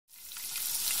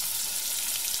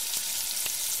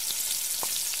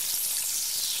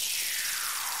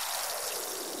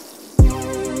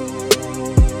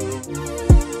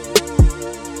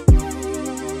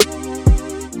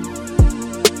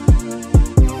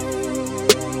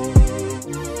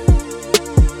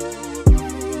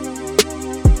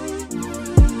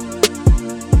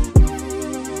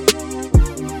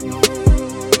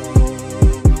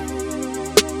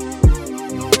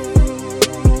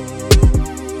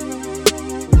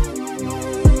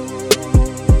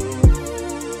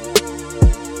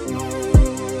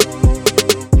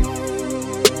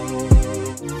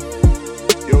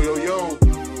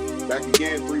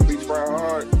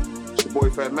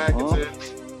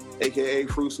a.k.a.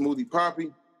 Fruit Smoothie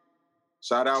Poppy.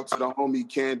 Shout out to the homie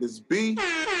Candace B.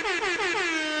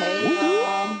 Hey,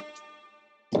 y'all.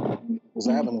 What's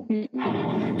happening?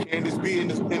 Candace B in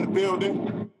the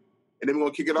building. And then we're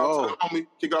going to kick it off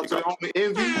to the homie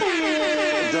Envy.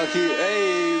 Ducky,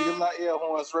 hey, get my ear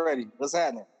horns ready. What's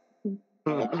happening?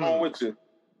 What's wrong with you?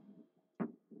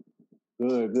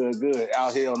 Good.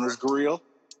 Out here on this grill.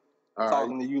 All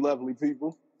talking right. to you lovely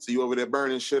people. See you over there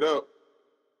burning shit up.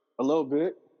 A little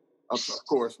bit. Of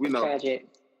course, we know. Tragic.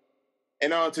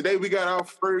 And today we got our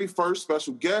very first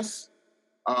special guest.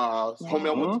 Homie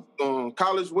I went to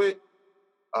college with.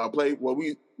 Played, well,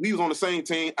 we was on the same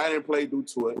team. I didn't play due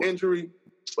to an injury,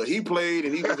 but he played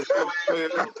and he was a player.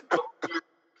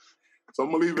 So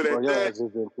I'm going to leave it at that.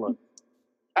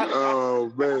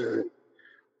 Oh, man.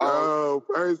 Oh,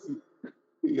 Percy.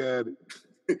 He had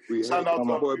it. Shout out to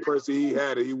my boy Percy. He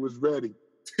had it. He was ready.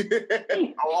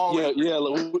 Yeah.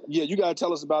 You gotta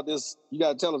tell us about this. You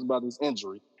gotta tell us about this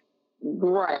injury.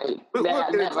 Right. That I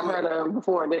never heard of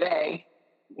before today.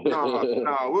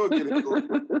 Nah, we'll get into it.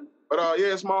 But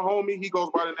it's my homie. He goes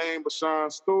by the name of Sean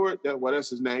Stewart. That's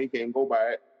his name. He can't go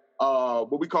by it.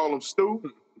 But we call him Stu.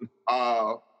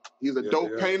 He's a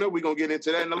dope painter. We're gonna get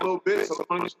into that in a little bit. So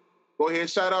go ahead,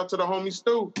 shout out to the homie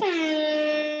Stu.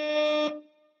 Hey.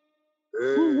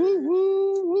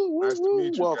 Nice to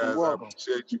meet you guys. I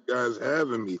appreciate you guys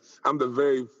having me. I'm the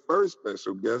very first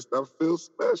special guest. I feel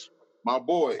special. My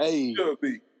boy. Hey. Should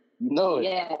be. You know it.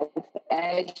 Yes,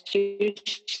 as you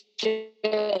should.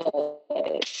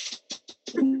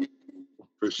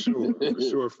 For sure.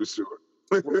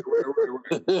 Right.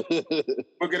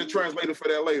 We'll get a translator for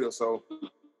that later. So.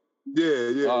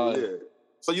 Yeah.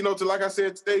 So, like I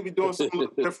said, today we're doing something a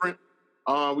little different.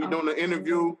 We're doing an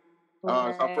interview.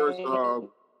 It's our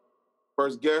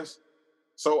first guest.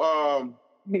 So,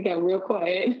 we got real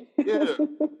quiet. Yeah.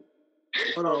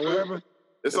 Hold on, what happened?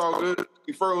 It's all good.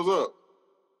 He froze up.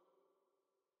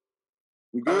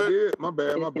 We good? I did. My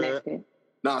bad.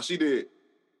 Nah, she did.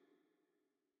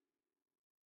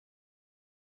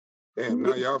 Damn,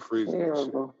 now y'all freezing.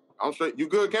 Terrible. I'm straight. You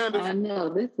good, Candace? I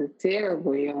know, this is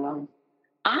terrible, y'all.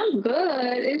 I'm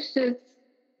good. It's just,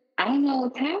 I don't know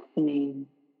what's happening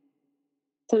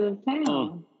to the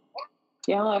sound.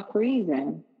 Y'all are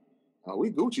freezing. Oh, we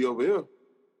Gucci over here.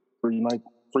 Free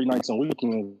nights and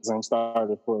weekends ain't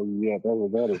started for you yet. That's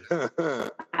what that is.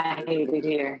 I hate it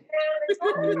here.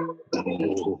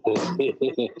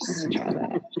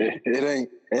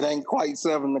 It ain't quite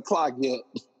 7 o'clock yet.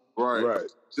 Right.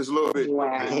 Just a little bit.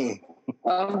 Wow.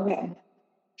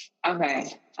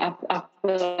 Okay. I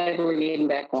feel like we're getting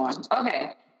back on.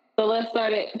 Okay. So let's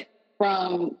start it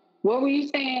from, what were you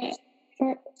saying?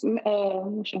 What's your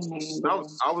name?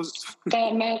 I was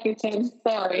Pat Mackinson.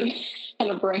 Sorry. I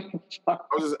had a brain fart.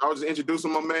 I was just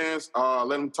introducing my mans,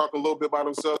 let him talk a little bit about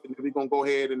himself, and then we're gonna go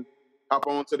ahead and hop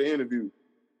on to the interview.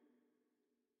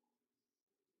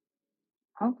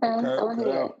 Okay. Go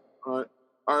ahead. All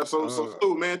right. So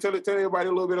Stu, man, tell everybody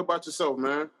a little bit about yourself,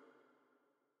 man.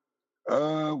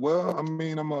 Well, I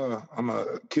mean, I'm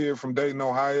a kid from Dayton,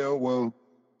 Ohio. Well,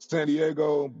 San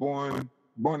Diego, born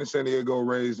in San Diego,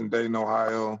 raised in Dayton,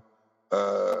 Ohio.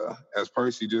 As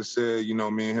Percy just said,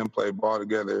 me and him played ball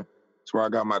together. That's where I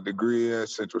got my degree at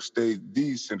Central State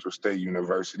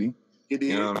University.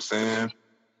 You know what I'm saying?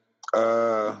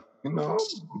 I'm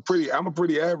a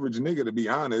pretty average nigga, to be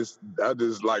honest. I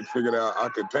just figured out I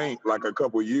could paint a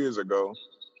couple years ago.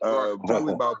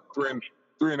 Probably about three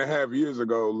and a half years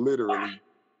ago, literally.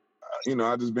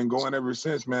 I just been going ever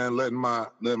since, man, letting my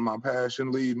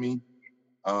passion lead me,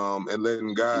 and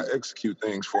letting God execute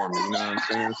things for me. You know what I'm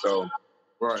saying? So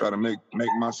try to make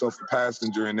myself a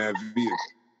passenger in that vehicle.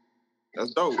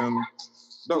 That's dope.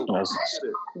 Dope.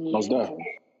 That's dope.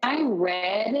 I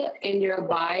read in your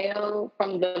bio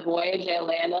from the Voyage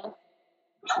Atlanta.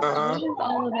 What is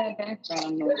all of that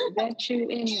background noise? Is that you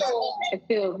in there? It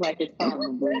feels like it's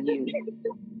probably you.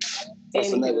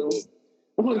 Anywho,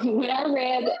 when I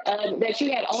read that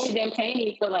you had only been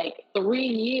painting for 3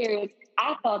 years,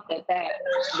 I thought that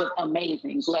was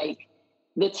amazing.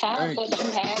 The talent that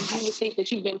you have, you would think that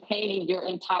you've been painting your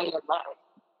entire life.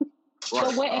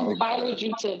 So what inspired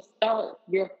you to start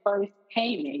your first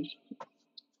painting?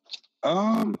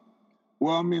 Well,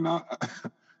 I mean,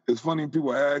 it's funny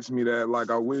people ask me that.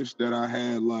 I wish that I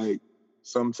had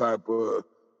some type of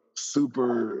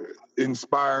super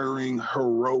inspiring,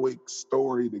 heroic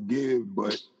story to give.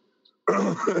 But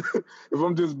if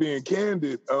I'm just being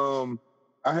candid, I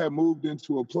had moved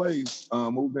into an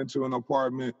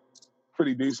apartment,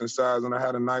 pretty decent size, and I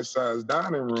had a nice sized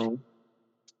dining room.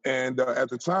 And at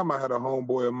the time, I had a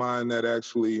homeboy of mine that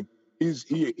actually,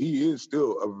 he is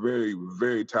still a very,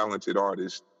 very talented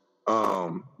artist,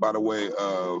 by the way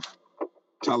of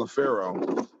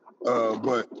Talaferro.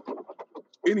 But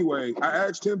anyway, I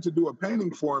asked him to do a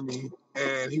painting for me,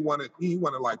 and he wanted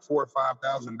like $4,000 or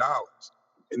 $5,000,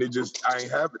 and I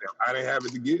ain't have it. I didn't have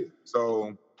it to give,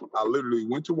 so I literally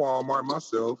went to Walmart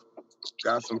myself,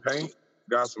 got some paint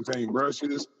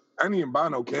brushes. I didn't even buy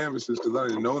no canvases because I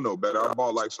didn't know no better. I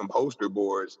bought like some poster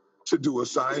boards to do a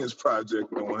science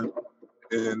project on,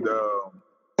 and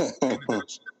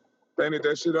painted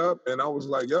that shit up, and I was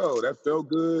like, yo, that felt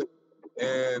good.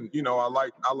 And I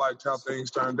liked how things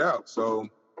turned out, so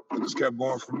I just kept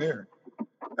going from there.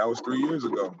 That was 3 years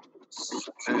ago.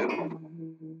 And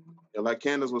like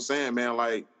Candace was saying, man,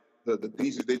 like the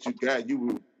pieces that you got,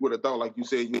 you would have thought, like you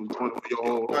said, you was doing it for your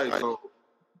whole life. So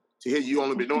to hear you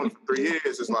only been doing it for 3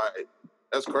 years, it's like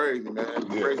that's crazy, man.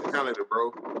 Yeah. Crazy talented,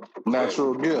 bro.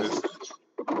 Natural gift.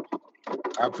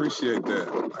 I appreciate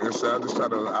that. Like I said,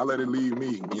 I let it lead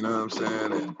me. You know what I'm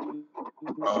saying? And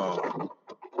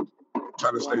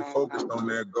try to stay focused on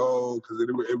that goal because it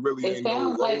really ain't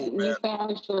no road map. You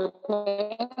found your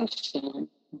passion.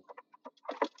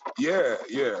 Yeah,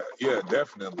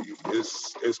 definitely.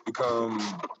 It's become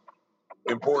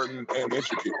important and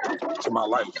intricate to my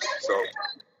life. So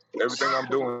everything I'm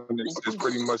doing is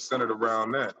pretty much centered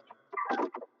around that.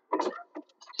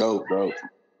 Dope.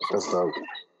 That's dope.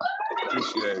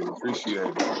 Appreciate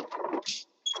it.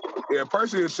 Yeah,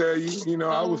 Percy will tell you,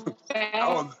 I was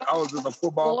just a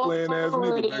football playing ass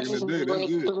nigga back in the day. That's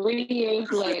good. 3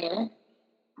 years later,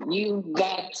 you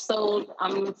got sold.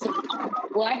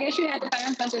 Well, I guess you had to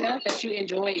find something else that you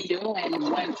enjoyed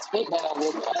doing once football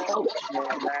was over,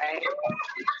 right?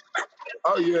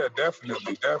 Oh yeah,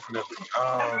 definitely.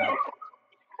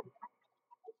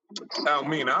 I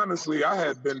mean, honestly, I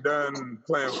had been done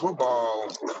playing football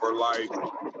for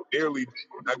nearly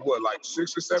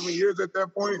 6 or 7 years at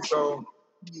that point. So,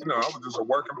 I was just a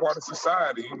working part of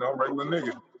society, regular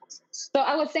nigga. So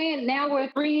I was saying, now we're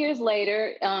 3 years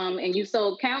later, and you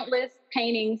sold countless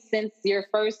paintings since your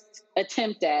first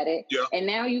attempt at it. Yeah. And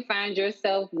now you find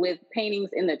yourself with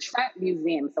paintings in the Trap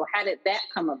Museum. So how did that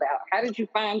come about? How did you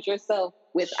find yourself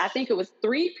with, I think it was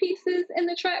 3 pieces in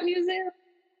the Trap Museum?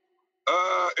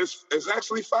 It's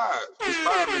actually 5. There's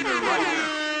 5 in there right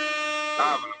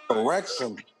now.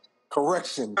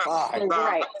 Correction, 5.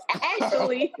 Right.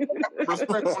 Actually.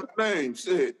 Respect on the name,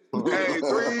 shit. Hey,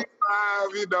 3, 5,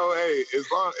 hey, as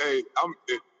long,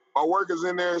 my work is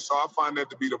in there, so I find that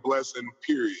to be the blessing,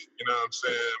 period. You know what I'm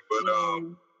saying? But,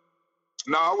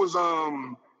 no, I was,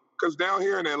 because down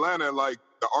here in Atlanta,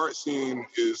 the art scene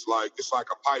is it's like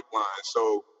a pipeline.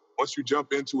 So once you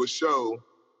jump into a show,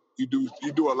 you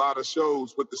do a lot of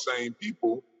shows with the same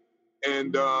people.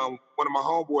 And one of my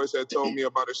homeboys had told me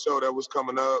about a show that was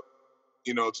coming up,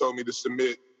 told me to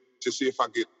submit to see if I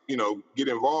could, get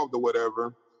involved or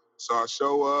whatever. So I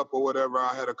show up or whatever.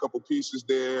 I had a couple pieces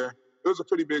there. It was a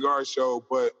pretty big art show,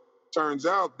 but turns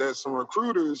out that some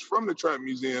recruiters from the Trap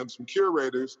Museum, some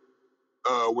curators,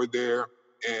 were there,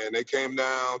 and they came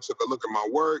down, took a look at my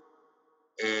work,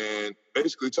 and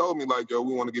basically told me, yo,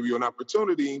 we want to give you an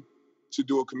opportunity to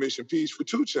do a commission piece for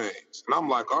 2 Chainz. And I'm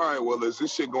like, all right, well, is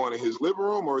this shit going in his living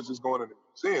room or is this going in the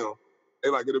museum? They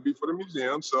it'll be for the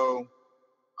museum. So,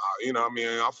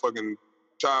 I fucking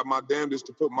tried my damnedest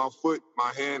to put my foot,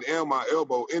 my hand, and my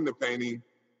elbow in the painting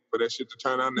for that shit to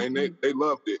turn out. And they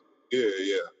loved it.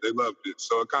 Yeah, they loved it.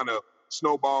 So it kind of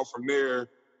snowballed from there.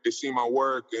 They see my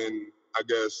work, and I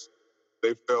guess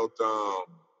they felt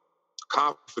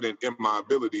confident in my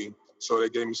ability, so they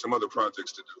gave me some other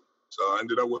projects to do. So I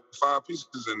ended up with 5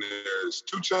 pieces in there. It's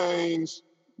 2 Chainz,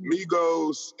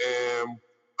 Migos, and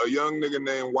a young nigga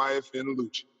named YFN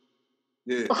Lucci.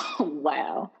 Yeah. Oh,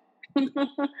 wow.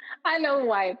 I know who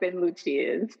YFN Lucci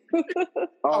is.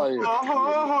 Oh, yeah.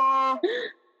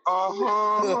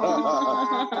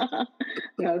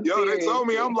 No, yo, seriously. they told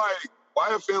me, I'm like,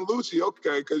 YFN Lucci,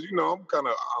 okay, because I'm kind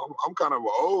of an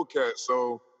old cat,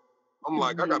 so I'm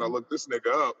like, I gotta look this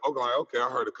nigga up. I'm like, okay, I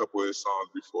heard a couple of his songs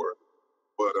before.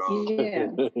 But yeah.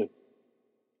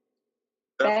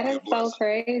 That is so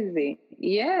crazy.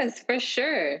 Yes, for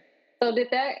sure. So did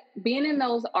that, being in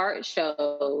those art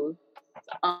shows,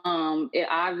 it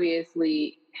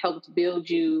obviously helped build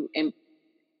you and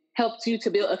helped you to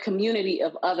build a community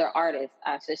of other artists,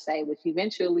 I should say, which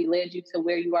eventually led you to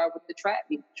where you are with the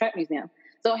Trap Museum.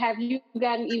 So have you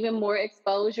gotten even more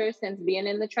exposure since being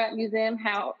in the Trap Museum?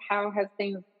 How has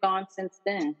things gone since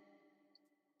then?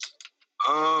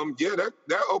 Yeah,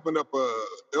 that opened up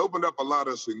a lot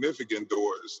of significant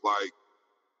doors.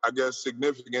 I guess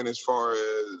significant as far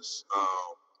as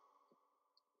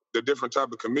the different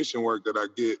type of commission work that I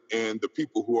get and the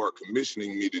people who are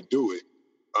commissioning me to do it.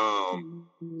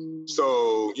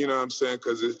 So, you know what I'm saying?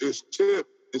 Because it's Tip,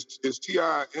 it's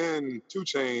T.I. and 2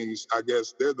 Chainz, I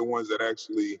guess, they're the ones that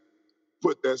actually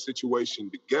put that situation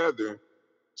together.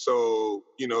 So,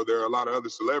 you know, there are a lot of other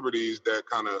celebrities that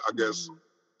kind of, I guess,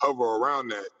 hover around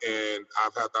that. And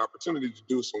I've had the opportunity to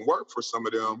do some work for some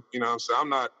of them. You know what I'm saying?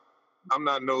 I'm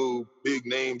not no big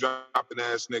name dropping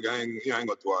ass nigga. I ain't gonna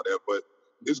do all that. But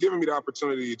it's giving me the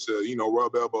opportunity to, you know,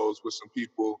 rub elbows with some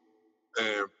people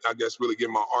and I guess really get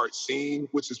my art seen,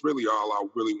 which is really all I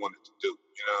really wanted to do.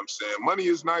 You know what I'm saying? Money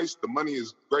is nice. The money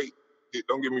is great.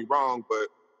 Don't get me wrong, but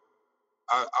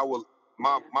I will.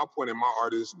 My point in my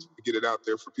art is to get it out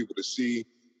there for people to see,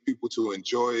 people to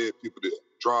enjoy it, people to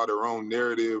draw their own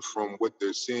narrative from what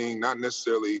they're seeing, not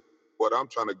necessarily what I'm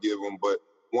trying to give them, but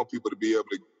want people to be able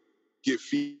to get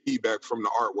feedback from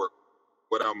the artwork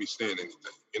without me saying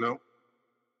anything, you know?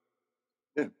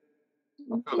 Yeah.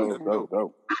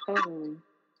 Dope.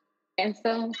 And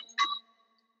so,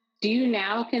 do you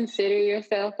now consider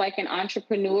yourself like an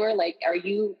entrepreneur? Like, are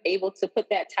you able to put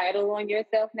that title on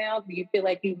yourself now? Do you feel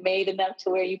like you've made enough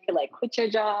to where you can like quit your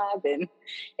job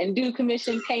and do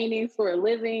commission paintings for a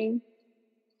living?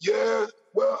 Yeah,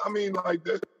 well, I mean, like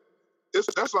that.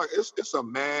 It's a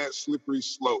mad slippery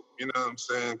slope. You know what I'm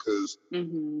saying? Because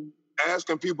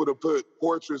asking people to put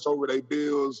portraits over their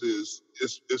bills is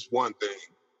one thing,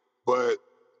 but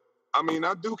I mean,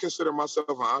 I do consider myself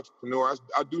an entrepreneur.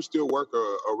 I do still work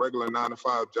a regular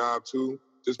 9-to-5 job too,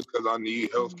 just because I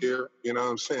need health care. You know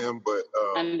what I'm saying? But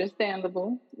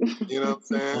understandable. You know what I'm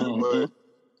saying?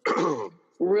 But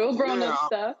real grown up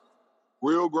stuff.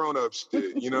 Real grown up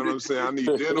shit. You know what I'm saying? I need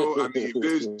dental, I need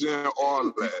vision, all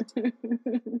of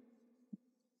that.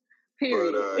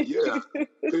 Period. But yeah,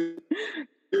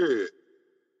 period.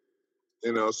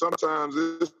 You know, sometimes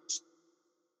it's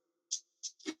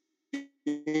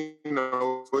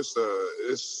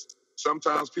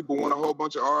sometimes people want a whole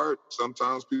bunch of art.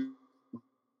 Sometimes people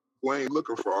ain't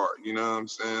looking for art. You know what I'm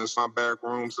saying? It's my back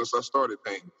room since I started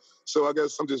painting. So I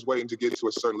guess I'm just waiting to get to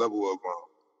a certain level of,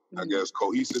 I guess,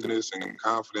 cohesiveness and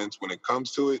confidence when it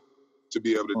comes to it to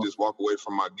be able to just walk away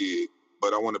from my gig.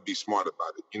 But I want to be smart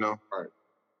about it, you know? Right.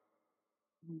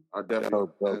 I definitely,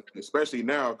 especially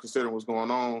now, considering what's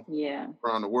going on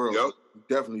around the world. Yep.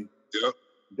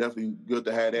 Definitely good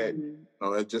to have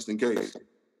that, just in case.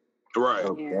 Right.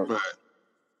 Dope.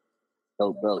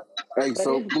 Hey, but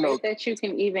so it's great that you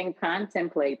can even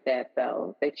contemplate that,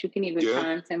 though. That you can even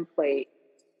contemplate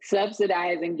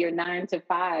subsidizing your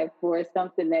 9-to-5 for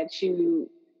something that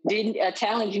a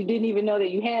challenge you didn't even know that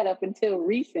you had up until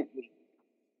recently.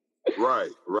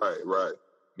 Right.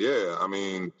 Yeah, I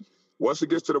mean, once it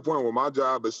gets to the point where my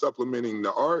job is supplementing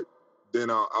the art, then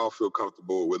I'll feel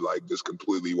comfortable with like just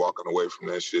completely walking away from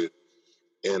that shit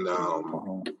and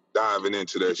diving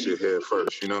into that shit head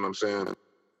first. You know what I'm saying?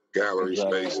 Gallery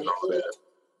space and all that.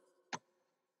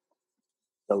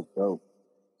 Dope.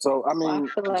 So I mean,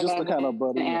 just to kind of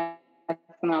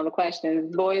asking all the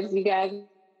questions, boys. You guys.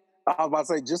 I was about to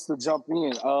say, just to jump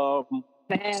in.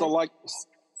 So like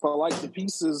the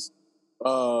pieces,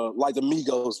 like the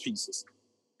Migos pieces.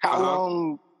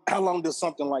 How long does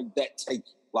something like that take?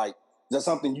 Like, is that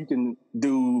something you can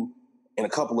do in a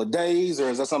couple of days, or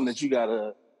is that something that you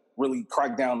gotta really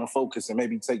crack down and focus and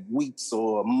maybe take weeks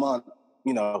or a month?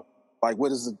 You know, like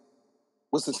what's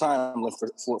the time limit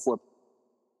for?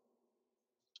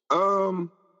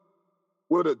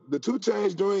 Well, the 2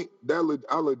 Chainz joint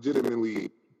I legitimately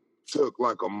took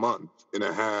like a month and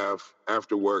a half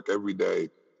after work every day,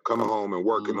 coming home and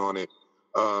working on it.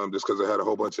 Just because I had a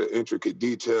whole bunch of intricate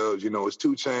details. You know, it's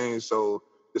 2 Chainz, so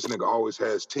this nigga always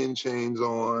has 10 chains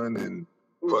on and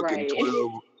fucking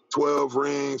 12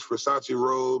 rings, Versace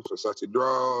robes, Versace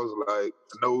drawers, like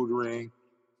a nose ring.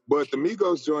 But the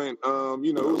Migos joint,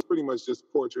 you know, it was pretty much just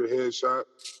portrait headshot.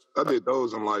 I did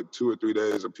those in like 2 or 3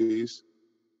 days a piece.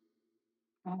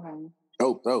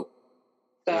 Dope. So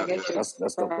I guess your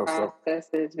process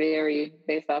is very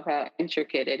based off how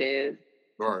intricate it is.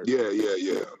 Right.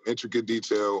 Yeah. Intricate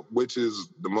detail, which is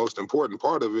the most important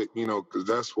part of it, you know, because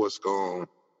that's what's going to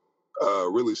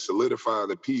really solidify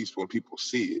the piece when people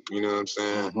see it. You know what I'm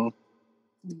saying?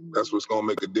 That's what's going to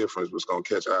make a difference, what's going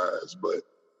to catch eyes. But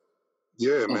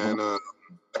yeah, man, it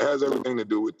has everything to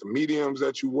do with the mediums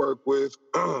that you work with.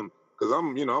 Because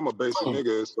I'm a basic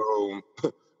nigga, so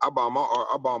I buy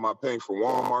my paint from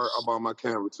Walmart. I buy my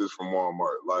canvases from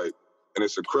Walmart. Like, and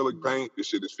it's acrylic paint. This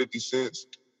shit is 50 cents.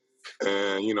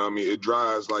 And, you know what I mean? It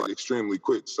dries, like, extremely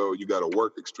quick, so you got to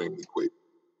work extremely quick.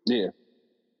 Yeah.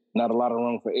 Not a lot of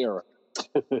room for error.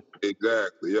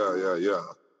 Exactly. Yeah.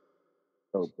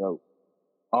 Dope.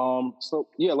 So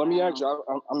yeah, let me ask you.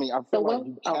 I mean, I feel like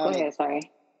you go ahead. Sorry.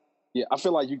 Yeah, I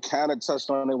feel like you kind of touched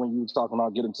on it when you were talking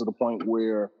about getting to the point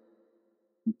where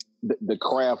the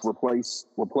craft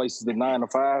replaces the 9 to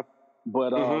 5.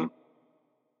 But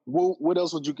what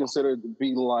else would you consider to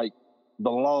be like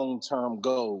the long-term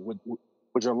goal?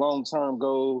 Would your long-term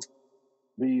goal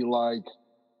be like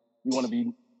you want to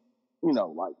be,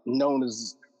 like known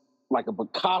as like a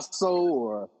Picasso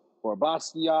or a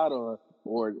Basquiat or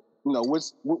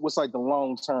what's like the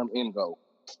long-term end goal?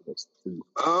 It's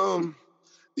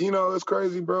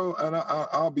crazy, bro, and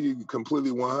I'll be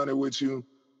completely 100 with you.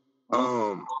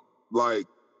 Like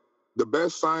the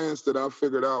best science that I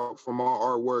figured out from my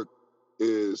artwork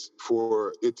is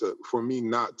for me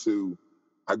not to,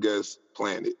 I guess,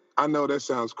 plan it. I know that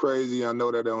sounds crazy. I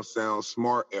know that don't sound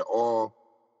smart at all,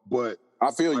 but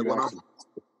I feel like you.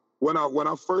 When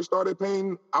I first started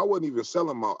painting, I wasn't even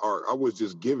selling my art. I was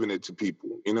just giving it to people.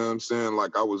 You know what I'm saying?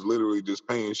 Like I was literally just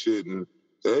painting shit and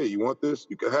say, hey, you want this?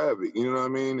 You can have it. You know what I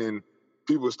mean? And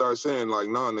people start saying like,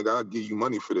 nah, nigga, I'll give you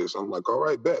money for this. I'm like, all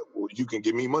right, bet. Well, you can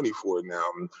give me money for it now.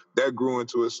 And that grew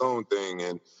into its own thing.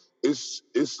 And it's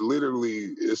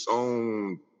literally its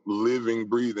own living,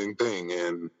 breathing thing.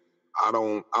 And I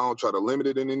don't try to limit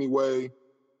it in any way.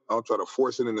 I don't try to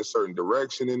force it in a certain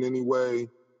direction in any way.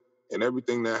 And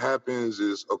everything that happens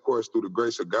is, of course, through the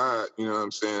grace of God, you know what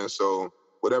I'm saying? So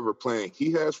whatever plan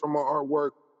he has for my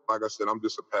artwork, like I said, I'm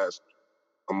just a passenger.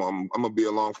 I'm gonna be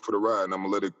along for the ride, and I'm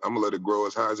gonna let it grow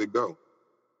as high as it go.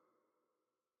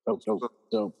 Dope.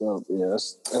 Yeah,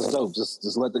 that's dope.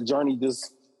 Just let the journey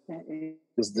just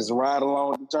ride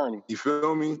along the journey. You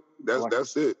feel me?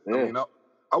 That's it. Yeah. I mean,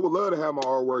 I would love to have my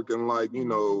artwork in like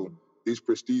these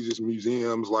prestigious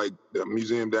museums, like the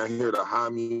museum down here, the High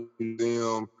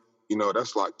Museum.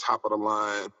 That's like top of the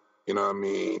line. You know what I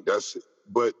mean?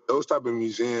 But those type of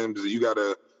museums,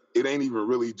 it ain't even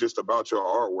really just about your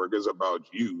artwork. It's about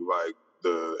you, like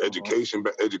the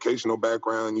educational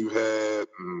background you had,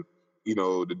 and,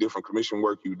 the different commission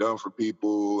work you've done for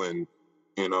people, and,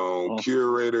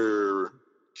 curator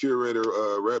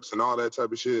reps and all that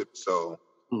type of shit. So,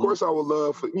 of course, I would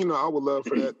love for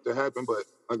that to happen. But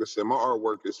like I said, my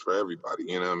artwork is for everybody.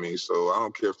 You know what I mean? So I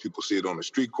don't care if people see it on the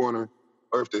street corner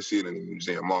or if they see it in the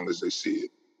museum, as long as they see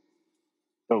it.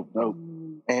 Dope.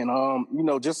 And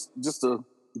just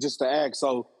to ask,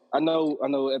 so I know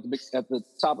at the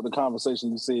top of the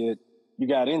conversation you said you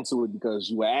got into it because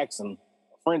you were asking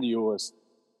a friend of yours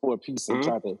for a piece and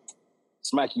tried to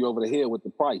smack you over the head with the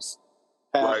price.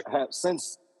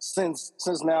 Since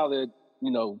now that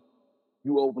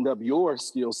you opened up your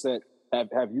skill set,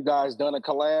 have you guys done a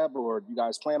collab, or do you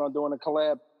guys plan on doing a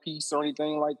collab piece or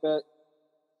anything like that?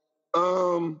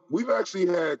 We've actually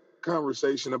had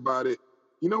conversation about it.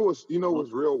 What's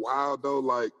real wild though?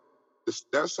 Like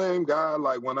that same guy,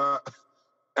 like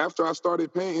after I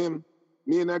started painting,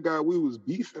 me and that guy, we was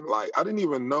beefing. Like I didn't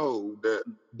even know that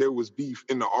there was beef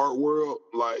in the art world.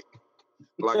 Like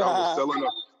I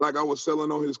was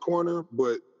selling on his corner,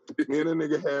 but me and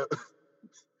that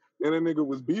nigga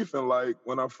was beefing like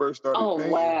when I first started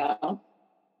painting. Oh wow.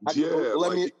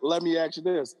 Let me ask you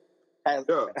this.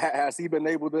 Has he been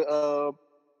able to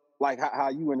like how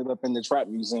you ended up in the trap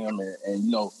museum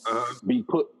and be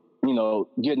put,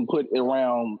 getting put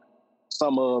around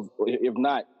some of, if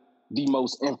not the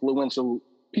most influential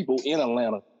people in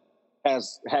Atlanta?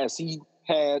 Has he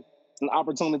had an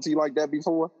opportunity like that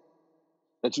before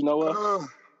that you know of?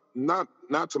 Not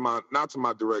to my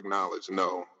direct knowledge,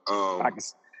 no. I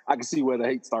can see where the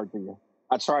hate starts there.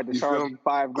 I tried to charge you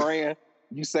 $5,000.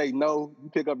 You say no.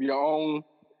 You pick up your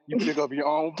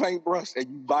own paintbrush and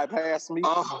you bypass me.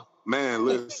 Oh man,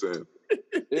 listen.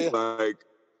 Like,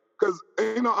 cause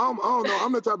I don't know.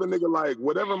 I'm the type of nigga like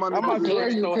whatever my nigga. How dare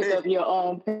you pick up your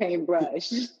own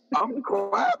paintbrush? I'm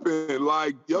clapping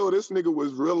like, yo, this nigga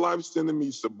was real life sending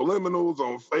me subliminals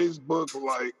on Facebook,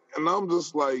 like, and I'm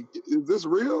just like, is this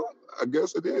real? I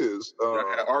guess it is.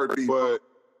 But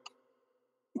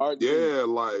yeah,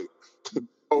 like,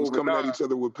 was coming at each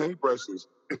other with paintbrushes.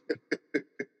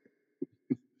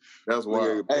 That's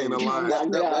wild. Paint a line.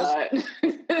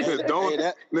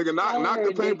 Nigga, knock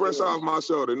the paintbrush off my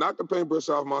shoulder. Knock the paintbrush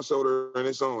off my shoulder and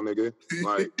it's on, nigga.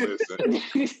 Like, listen.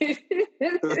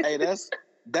 Hey,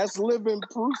 that's living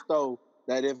proof though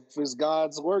that if it's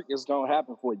God's work, it's gonna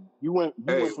happen for you. You went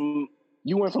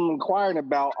from inquiring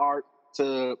about art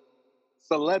to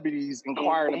celebrities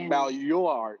inquiring about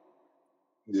your art.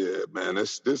 Yeah, man,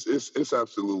 it's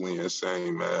absolutely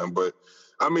insane, man. But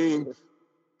I mean,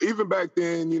 even back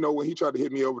then, when he tried to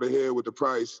hit me over the head with the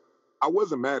price, I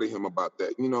wasn't mad at him about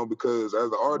that, because as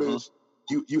an artist,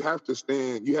 you have to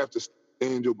stand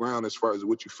stand your ground as far as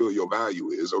what you feel your value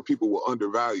is, or people will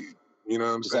undervalue you. You know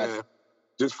what I'm saying?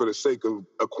 Just for the sake of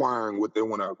acquiring what they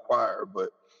want to acquire. But,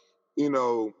 you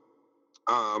know,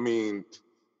 I mean,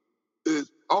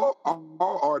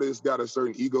 all artists got a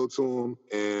certain ego to them,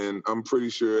 and I'm pretty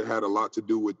sure it had a lot to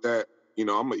do with that. You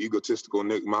know, I'm an egotistical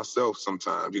nigga myself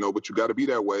sometimes, you know, but you got to be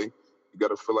that way. You got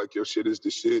to feel like your shit is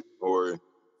the shit, or,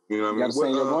 you know what I mean? You got to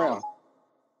stand your ground.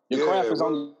 Your craft is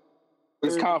only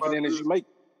as confident as you make.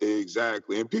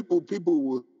 Exactly. And people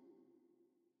will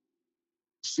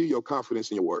see your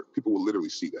confidence in your work. People will literally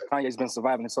see that. Kanye's been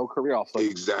surviving his whole career off of it.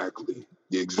 Exactly.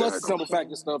 Plus, the simple fact,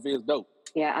 this stuff is dope.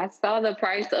 Yeah, I saw the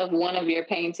price of one of your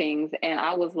paintings, and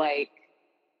I was like,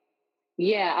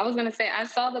 yeah, I was going to say, I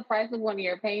saw the price of one of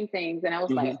your paintings, and I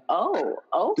was like, oh,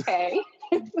 okay.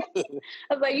 I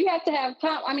was like, you have to have,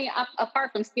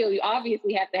 apart from skill, you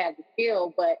obviously have to have the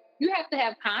skill, but you have to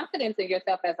have confidence in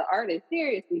yourself as an artist,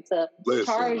 seriously, to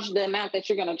charge the amount that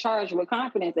you're going to charge with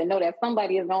confidence and know that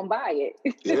somebody is going to buy it.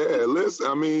 Yeah, listen,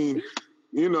 I mean,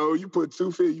 you know, you put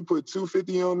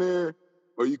 $250 on there,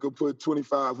 or you could put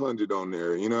 $2,500 on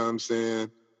there. You know what I'm saying?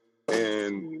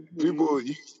 And people,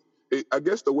 I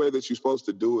guess the way that you're supposed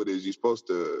to do it is you're supposed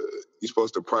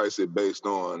to price it based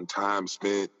on time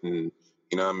spent and,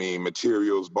 you know what I mean,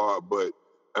 materials bought. But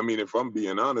I mean, if I'm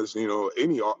being honest, you know,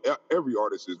 every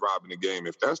artist is robbing the game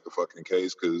if that's the fucking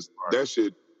case, because that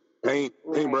shit, paint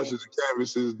brushes and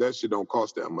canvases, that shit don't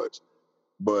cost that much.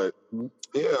 But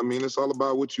yeah, I mean, it's all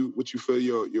about what you feel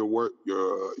your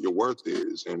worth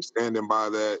is, and standing by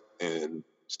that and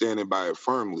standing by it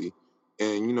firmly,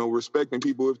 and, you know, respecting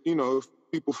people. If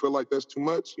people feel like that's too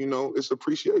much, you know, it's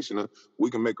appreciation.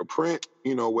 We can make a print,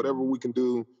 you know, whatever we can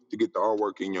do to get the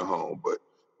artwork in your home. But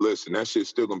listen, that shit's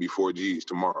still gonna be 4 G's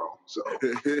tomorrow. So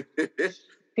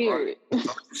period.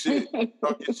 Talking shit. And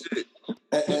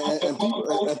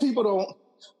people don't.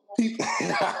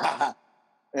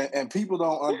 And people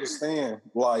don't understand,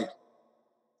 like,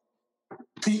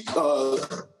 pieces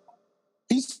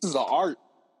of art,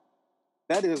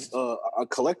 that is a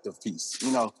collective piece,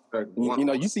 you know. You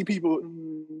know, you see people,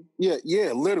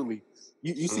 literally.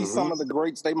 You see some of the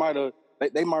greats, they might have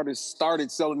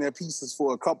started selling their pieces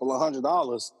for a couple of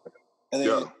 $100s. And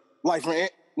then, like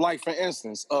for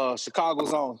instance,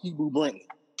 Chicago's own Hebrew Brentley.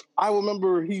 I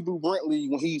remember Hebrew Brentley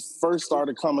when he first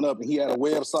started coming up, and he had a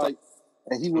website,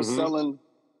 and he was selling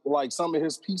like some of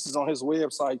his pieces on his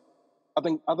website. I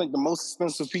think the most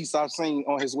expensive piece I've seen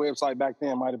on his website back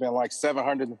then might have been like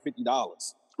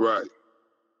 $750. Right.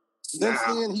 Since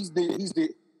then,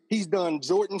 he's done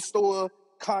Jordan Store,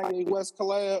 Kanye West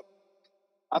collab.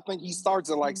 I think he starts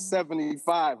at like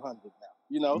 $7,500 now.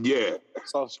 You know? Yeah.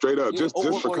 So straight up, just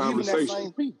for conversation. Even that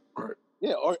same piece. Right.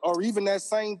 Yeah, or even that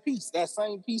same piece that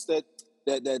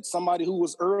somebody who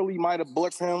was early might have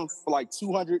bought for him for like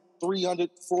 $200, $300,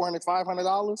 $400,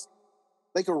 $500.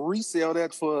 They could resell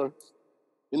that for,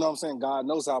 you know what I'm saying, God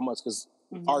knows how much, because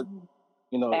art,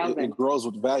 you know, it grows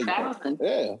with value.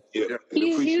 Yeah.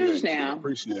 He's huge now.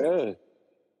 Appreciate it.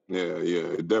 Yeah,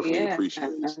 it definitely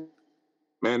appreciates.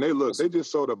 Man, they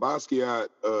just sold a Basquiat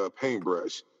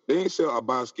paintbrush. They ain't sell a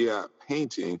Basquiat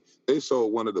painting. They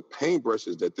sold one of the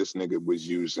paintbrushes that this nigga was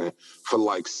using for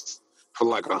like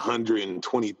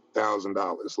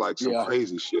 $120,000, like some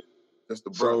crazy shit. That's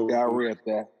the bro. I read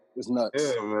that. It's nuts.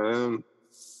 Yeah, man.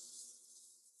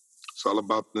 It's all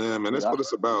about them, and that's what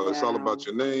it's about. It's all about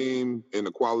your name and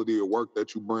the quality of work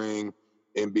that you bring,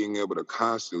 and being able to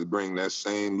constantly bring that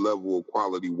same level of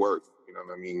quality work, you know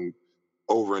what I mean,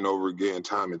 over and over again,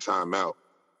 time and time out.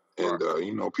 And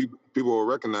you know, people will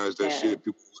recognize that shit.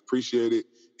 People appreciate it,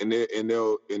 and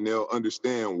they'll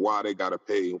understand why they gotta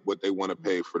pay what they want to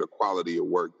pay for the quality of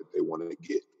work that they want to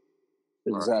get.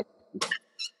 Exactly.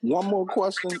 One more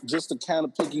question, just to kind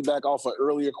of piggyback off an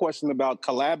earlier question about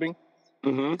collabing.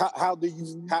 How do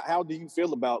you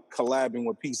feel about collabing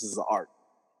with pieces of art?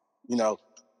 You know,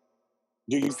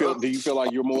 do you feel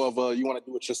like you're more of you want to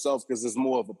do it yourself because it's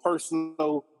more of a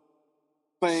personal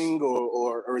thing,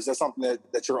 or is that something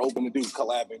that you're open to do,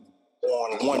 collabing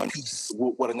on one piece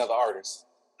with another artist?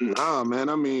 Nah, man.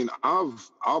 I mean, I've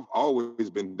always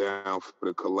been down for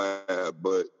the collab,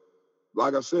 but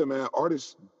like I said, man,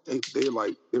 artists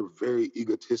they're very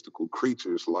egotistical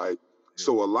creatures. Like,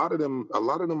 so a lot of them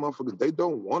motherfuckers, they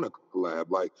don't want to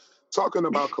collab. Like, talking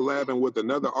about collabing with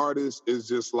another artist is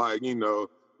just like, you know,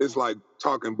 it's like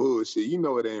talking bullshit. You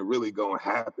know, it ain't really gonna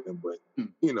happen, but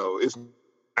you know, it's about.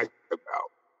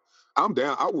 I'm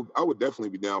down. I would definitely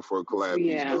be down for a collab.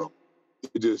 Yeah.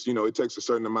 It just, you know, it takes a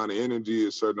certain amount of energy,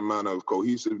 a certain amount of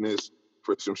cohesiveness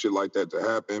for some shit like that to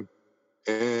happen.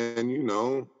 And, you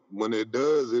know, when it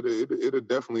does, it'll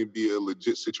definitely be a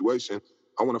legit situation.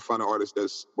 I want to find an artist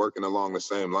that's working along the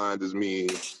same lines as me,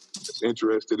 that's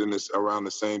interested in this around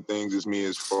the same things as me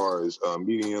as far as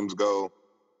mediums go,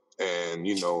 and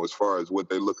as far as what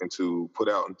they're looking to put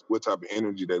out and what type of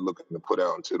energy they're looking to put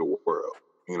out into the world,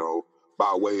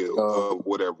 by way of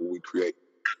whatever we create.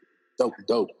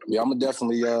 Dope. Yeah, I'm gonna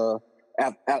definitely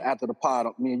after the pod,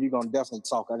 me and you gonna definitely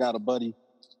talk. I got a buddy.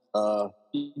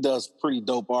 He does pretty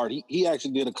dope art. He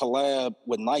actually did a collab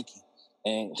with Nike,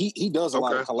 and he does a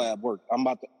lot of collab work. I'm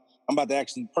about to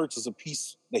actually purchase a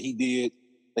piece that he did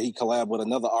that he collabed with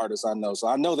another artist I know. So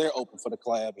I know they're open for the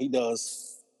collab. He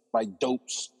does like dope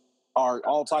art,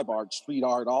 all type of art, street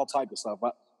art, all type of stuff.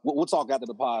 But we'll talk after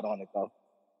the pod on it though.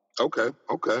 Okay.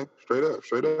 Straight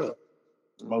up.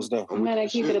 Most definitely. I'm gonna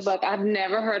keep it a buck. I've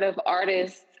never heard of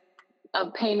artists,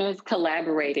 of painters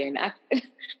collaborating.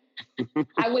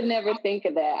 I would never think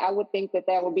of that. I would think that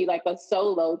would be like a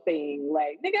solo thing.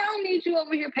 Like, nigga, I don't need you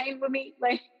over here painting with me.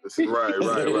 Like,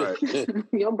 right.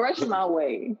 You'll brush my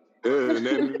way. Yeah, and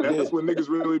that's what niggas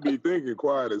really be thinking.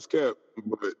 Quiet as kept,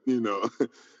 but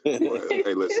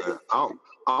hey, listen,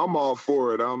 I'm all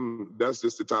for it. That's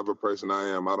just the type of person I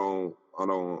am.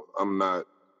 I'm not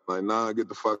like, nah, get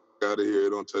the fuck out of here.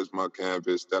 Don't touch my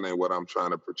canvas. That ain't what I'm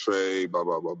trying to portray. Blah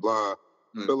blah blah blah.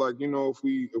 So like, if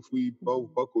we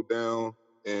both buckle down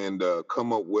and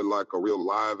come up with like a real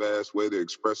live ass way to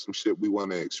express some shit we want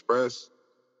to express,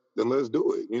 then let's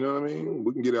do it. You know what I mean?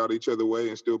 We can get out each other's way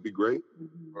and still be great.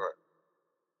 All right.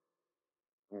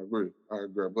 I agree.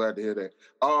 I'm glad to hear that.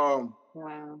 Wow.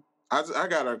 I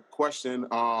got a question.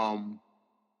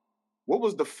 What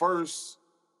was the first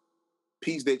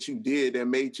piece that you did that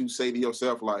made you say to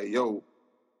yourself, like, yo,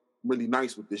 really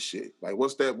nice with this shit? Like,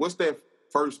 what's that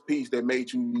first piece that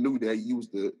made you knew that you was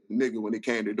the nigga when it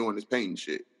came to doing this painting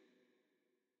shit?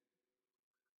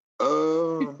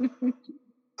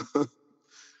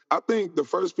 I think the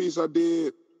first piece I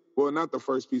did, well, not the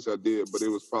first piece I did, but it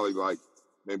was probably like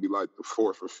maybe like the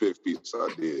fourth or fifth piece I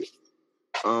did.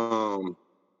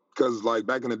 Because like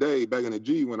back in the day, back in the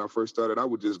G, when I first started, I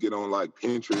would just get on like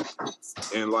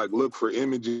Pinterest and like look for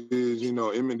images,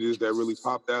 images that really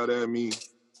popped out at me,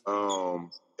 and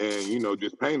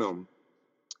just paint them.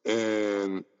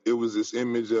 And it was this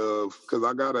image of, because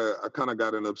I kind of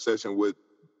got an obsession with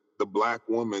the Black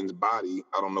woman's body.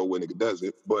 I don't know when it does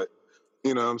it, but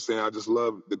you know what I'm saying? I just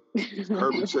love the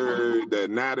curvature, the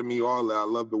anatomy, all that. I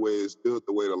love the way it's built,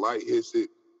 the way the light hits it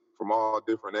from all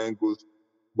different angles.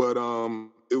 But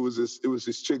it was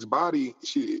this chick's body.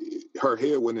 Her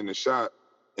hair went in the shot,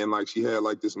 and like she had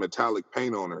like this metallic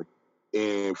paint on her.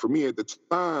 And for me at the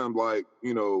time, like,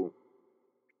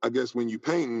 I guess when you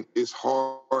paint, it's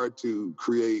hard to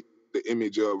create the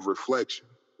image of reflection,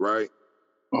 right?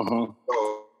 So,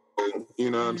 you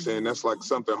know what I'm saying? That's like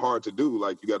something hard to do.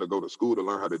 Like you got to go to school to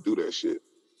learn how to do that shit.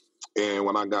 And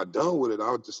when I got done with it,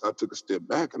 I took a step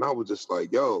back and I was just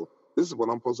like, yo, this is what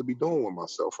I'm supposed to be doing with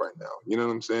myself right now. You know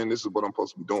what I'm saying? This is what I'm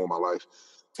supposed to be doing with my life.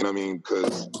 You know what I mean?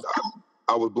 Because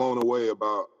I was blown away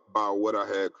about what I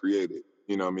had created.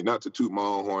 You know what I mean? Not to toot my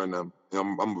own horn.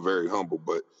 I'm very humble,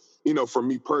 but for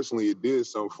me personally, it did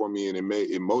something for me, and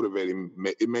it motivated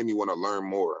me. It made me want to learn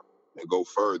more and go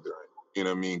further. You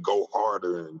know what I mean? Go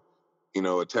harder and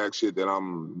attack shit that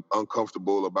I'm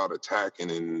uncomfortable about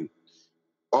attacking and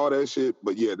all that shit.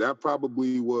 But yeah, that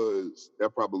probably was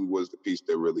the piece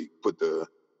that really put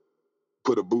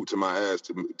a boot to my ass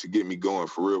to get me going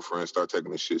for real, and start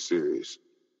taking this shit serious.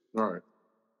 All right.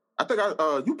 I think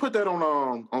you put that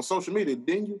on social media,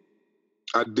 didn't you?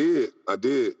 I did.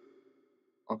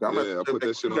 Okay, I put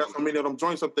that shit on. You got so many of them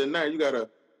joints up there now. You gotta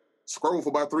scroll for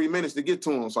about 3 minutes to get to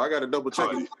them. So I gotta double check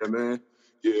it, man.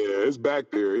 Yeah, it's back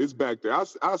there.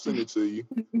 I'll send it to you.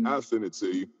 I'll send it to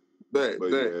you. Yeah,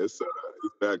 it's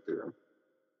back there.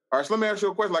 All right, so let me ask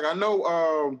you a question. Like I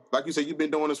know, like you said, you've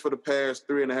been doing this for the past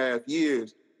 3.5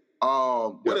 years.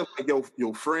 What if like,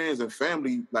 your friends and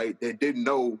family like that didn't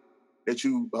know that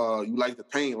you like to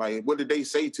paint? Like, what did they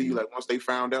say to you? Like once they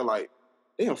found out, like,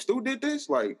 damn, Stu did this.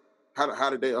 Like, how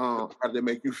did they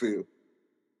make you feel?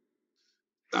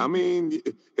 I mean,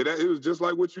 it was just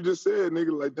like what you just said,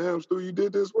 nigga. Like, damn, Stu, you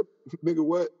did this? What, nigga?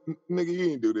 What, nigga?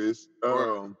 You ain't do this.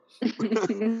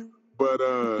 But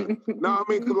no, I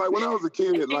mean, cause like when I was a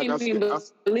kid, like I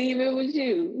believe it was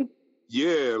you.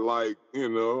 Yeah, like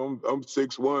I'm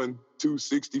 6'1",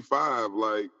 265.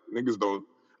 Like niggas don't.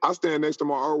 I stand next to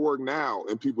my artwork now,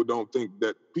 and people don't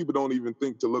even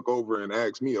think to look over and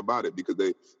ask me about it because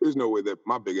there's no way that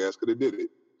my big ass could have did it.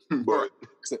 But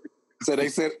so they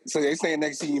stand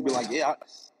next to you and be like, yeah.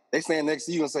 They stand next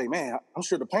to you and say, man, I'm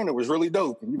sure the painter was really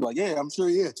dope, and you be like, yeah, I'm sure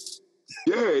he is.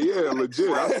 Yeah, legit.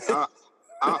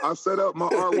 I set up my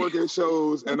artwork at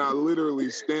shows, and I literally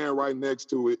stand right next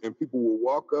to it, and people will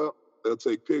walk up, they'll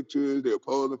take pictures, they'll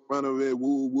pose in front of it,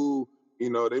 woo, woo. You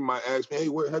know, they might ask me, hey,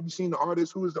 where have you seen the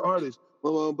artist? Who is the artist?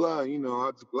 Blah, blah, blah. You know, I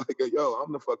just like, yo,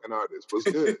 I'm the fucking artist.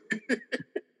 What's good?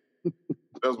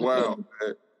 That's wild,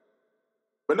 man.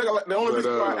 But nigga, the only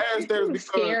reason why I asked that is because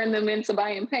scaring them into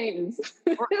buying paintings.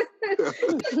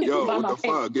 Yo, what the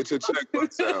fuck? Get your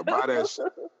checkbooks out. Buy that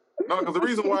shit. No, because the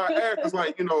reason why I asked is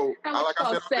like, you know, like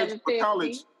I said, I went to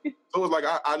college. So it's like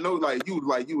I know like you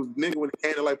was nigga when it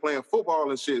came to like playing football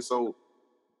and shit. So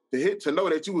to know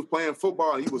that you was playing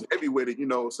football and you was heavy with it, you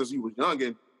know, since you was young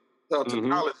and up to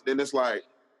college, then it's like,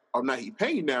 oh, now he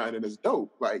painting now and it's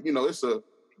dope. Like, you know, it's a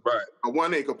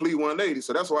 180, complete 180.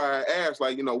 So that's why I asked,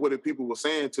 like, you know, what did people were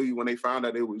saying to you when they found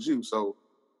out it was you? So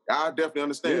I definitely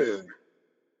understand.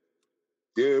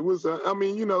 Yeah, it was. I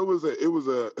mean, you know, it was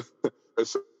a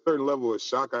certain level of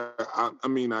shock. I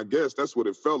mean, I guess that's what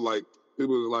it felt like. It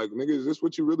was like, nigga, is this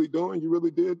what you really doing? You really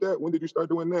did that? When did you start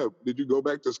doing that? Did you go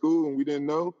back to school and we didn't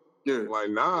know? Yeah. Like,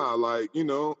 nah, like, you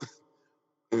know,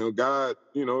 God,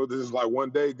 you know, this is like one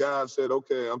day God said,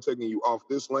 okay, I'm taking you off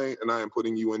this lane and I am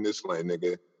putting you in this lane,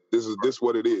 nigga. This is this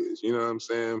what it is. You know what I'm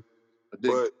saying?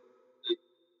 But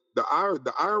the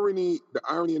irony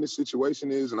in the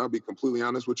situation is, and I'll be completely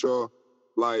honest with y'all,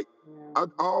 like, I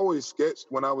always sketched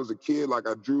when I was a kid. Like,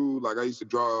 I drew, like, I used to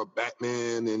draw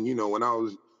Batman. And, you know, when I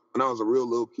was a real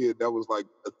little kid, that was, like,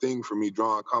 a thing for me,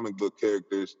 drawing comic book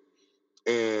characters.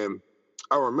 And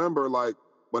I remember, like,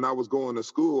 when I was going to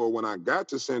school or when I got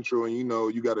to Central and, you know,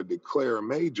 you got to declare a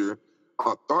major,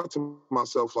 I thought to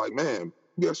myself, like, man,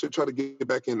 maybe I should try to get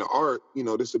back into art. You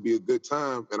know, this would be a good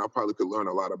time, and I probably could learn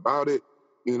a lot about it,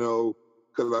 you know,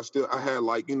 because I had,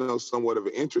 like, you know, somewhat of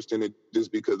an interest in it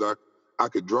just because I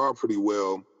could draw pretty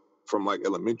well from like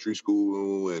elementary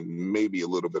school and maybe a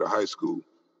little bit of high school.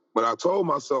 But I told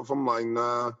myself, I'm like,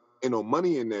 nah, ain't no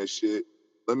money in that shit.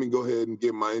 Let me go ahead and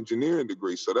get my engineering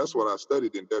degree. So that's what I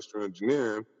studied, industrial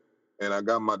engineering, and I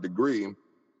got my degree.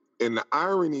 And the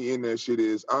irony in that shit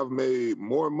is I've made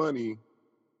more money.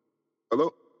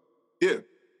 Hello? Yeah.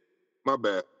 My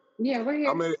bad. Yeah, we're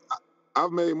here.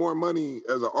 I've made more money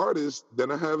as an artist than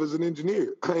I have as an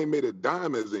engineer. I ain't made a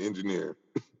dime as an engineer.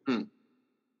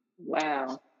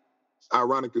 Wow.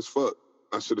 Ironic as fuck.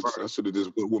 I should have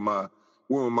just went with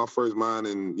my first mind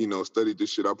and, you know, studied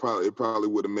this shit. It probably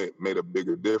would have made a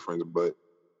bigger difference, but,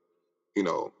 you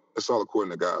know, it's all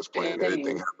according to God's plan.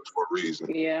 Everything happens for a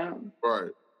reason. Yeah. Right.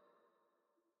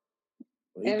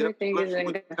 Everything is in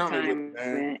God's time,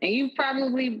 man. And you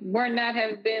probably would not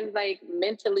have been like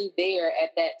mentally there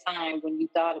at that time when you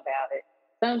thought about it.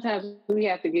 Sometimes we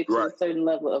have to get to a certain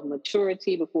level of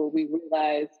maturity before we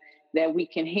realize that we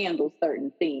can handle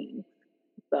certain things.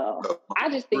 So I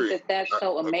just think that that's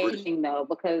so amazing, though,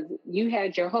 because you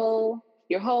had your whole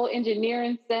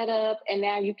engineering set up, and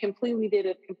now you completely did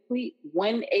a complete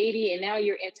 180, and now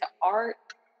you're into art.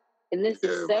 And this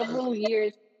is several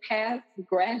years past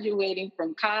graduating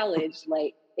from college.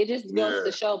 Like, it just goes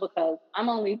to show, because I'm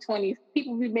only 20.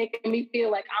 People be making me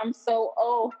feel like I'm so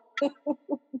old.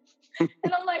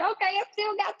 And I'm like, okay, I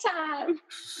still got time.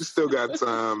 You still got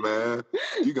time, man.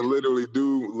 You can literally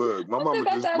look, my mama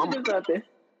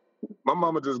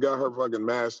just got her fucking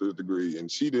master's degree,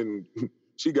 and she got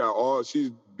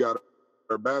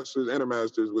her bachelor's and her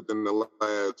master's within the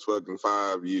last fucking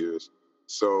 5 years.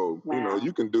 So, you know,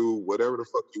 you can do whatever the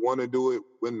fuck you want to do it,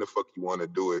 when the fuck you want to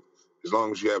do it, as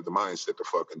long as you have the mindset to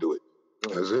fucking do it.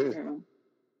 That's it.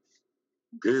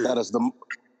 Yeah.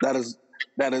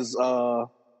 That is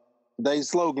today's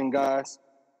slogan, guys.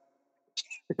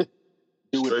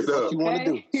 Do what the fuck you want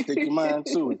to do. Stick your mind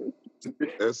to it.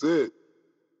 That's it.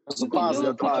 That's a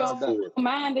positive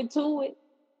mind into it.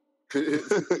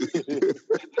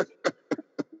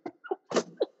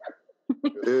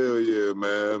 Hell yeah,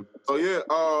 man. So yeah,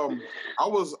 I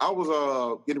was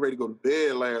getting ready to go to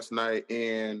bed last night,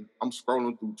 and I'm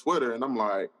scrolling through Twitter, and I'm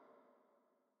like,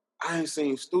 I ain't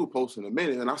seen Stu post in a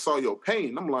minute, and I saw your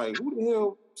paint. I'm like, who the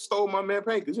hell stole my man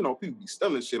paint? Because, you know, people be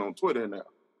stealing shit on Twitter now.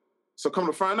 So come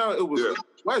to find out, it was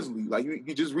Wesley. Like,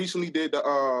 you just recently did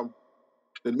the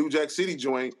New Jack City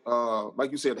joint,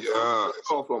 like you said,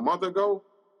 for a month ago,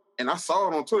 and I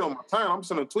saw it on Twitter on my time. I'm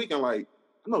sitting tweaking like,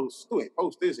 I know Stu ain't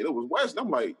post this, and it was Wesley. I'm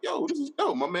like, yo, this is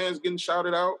dope. My man's getting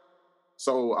shouted out.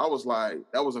 So I was like,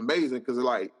 that was amazing, because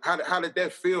like, how did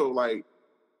that feel like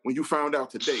when you found out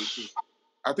today?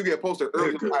 I think you had posted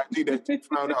earlier on IG that you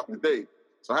found out today.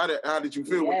 So how did you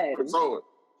feel when you first saw it?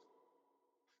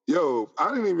 Yo,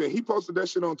 he posted that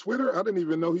shit on Twitter. I didn't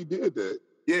even know he did that.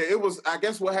 Yeah, it was, I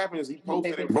guess what happened is he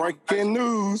posted it. Breaking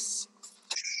news.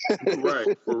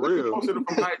 Right, for real. Posted it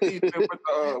from IG and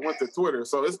went to Twitter.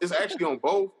 So it's actually on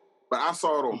both, but I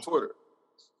saw it on Twitter.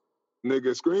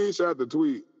 Nigga, screenshot the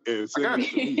tweet and send it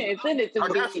to me. Send it to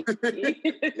me.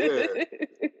 Yeah.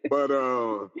 But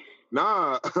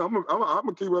nah, I'm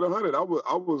gonna keep it 100. I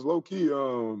was low key.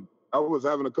 I was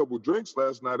having a couple drinks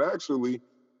last night actually,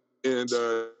 and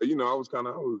you know, I was kind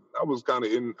of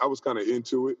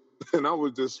into it, and I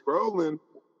was just scrolling.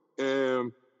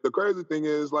 And the crazy thing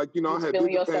is, like, you know, I had did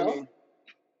the painting.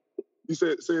 You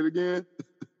say it again?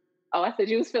 Oh, I said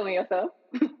you was feeling yourself.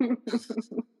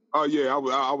 Oh yeah, I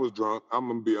was drunk. I'm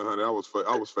gonna be 100. I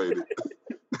was faded.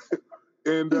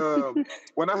 And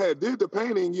when I had did the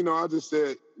painting, you know, I just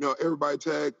said, you know, everybody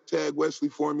tag Wesley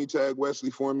for me,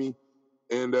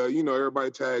 and you know,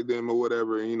 everybody tagged him or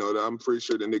whatever. And, you know, I'm pretty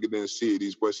sure the nigga didn't see it.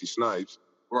 He's Wesley Snipes,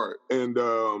 right? And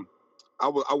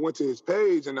I went to his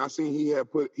page and I seen he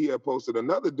had posted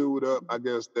another dude up, I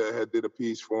guess, that had did a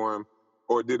piece for him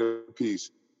or did a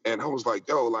piece. And I was like,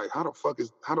 yo, like, how the fuck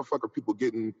are people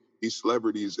getting these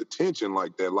celebrities' attention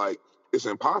like that? Like, it's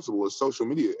impossible. It's social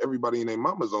media. Everybody and their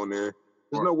mama's on there.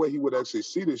 There's no way he would actually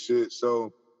see this shit.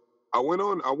 So I went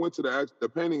to the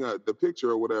painting, the picture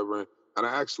or whatever, and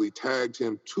I actually tagged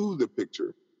him to the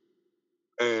picture.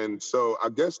 And so I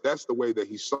guess that's the way that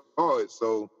he saw it.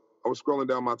 So I was scrolling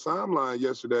down my timeline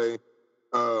yesterday,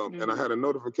 and I had a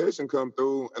notification come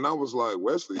through, and I was like,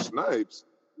 Wesley Snipes?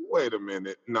 Wait a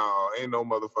minute. No, ain't no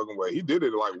motherfucking way. He did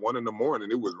it at like 1 a.m.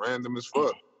 It was random as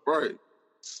fuck. Right.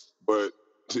 But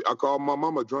I called my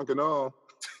mama drunk and all.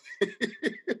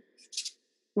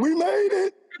 We made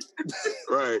it.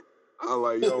 Right. I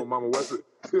was like, yo, mama,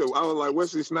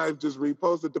 Wesley Snipes just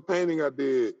reposted the painting I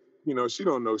did. You know, she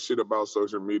don't know shit about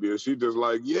social media. She just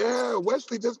like, yeah,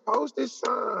 Wesley just posted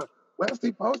son.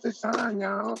 Wesley posted son,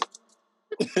 y'all.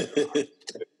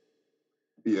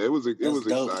 Yeah, it was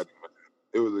exciting.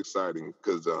 It was exciting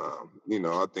because, you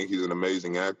know, I think he's an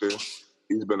amazing actor.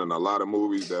 He's been in a lot of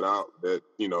movies that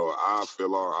you know, I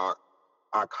feel are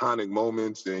iconic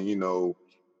moments and, you know,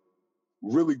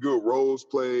 really good roles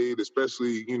played,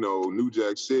 especially, you know, New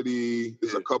Jack City.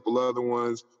 There's a couple other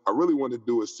ones. I really wanted to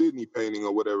do a Sydney painting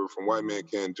or whatever from White Man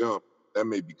Can't Jump. That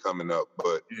may be coming up,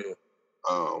 but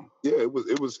it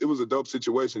was a dope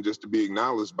situation just to be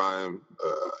acknowledged by him.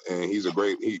 And he's a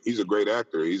great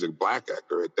actor. He's a black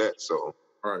actor at that. So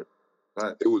right.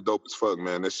 It was dope as fuck,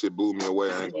 man. That shit blew me away.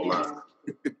 I ain't gonna lie.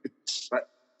 Right.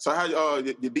 So how your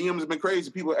DMs have been crazy.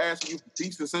 People asking you for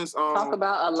pieces since talk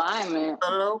about alignment.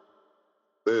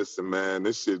 Listen, man,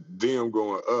 this shit DM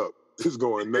going up. It's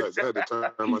going nuts. I had to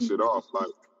turn my shit off. Like,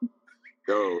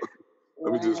 yo,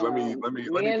 let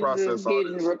me process all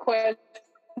this. Requests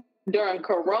during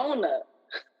Corona.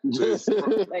 Hey,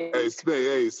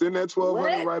 send that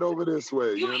 1,200 right over this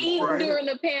way. You eating during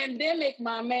the pandemic,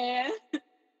 my man.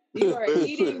 You are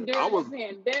eating during the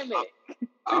pandemic.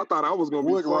 I thought I was gonna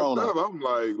be fucked up. I'm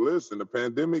like, listen, the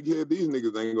pandemic hit. These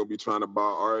niggas ain't gonna be trying to buy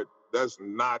art. That's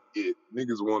not it.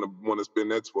 Niggas want to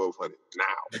spend that 1,200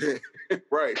 now.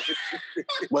 Right.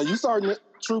 Well,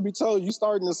 truth be told, you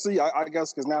starting to see, I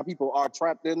guess, because now people are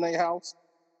trapped in their house.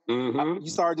 Mm-hmm. You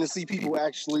starting to see people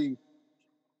actually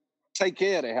take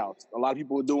care of their house. A lot of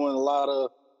people are doing a lot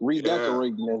of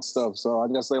redecorating and stuff. So I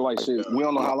guess they like, shit, we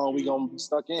don't know how long we going to be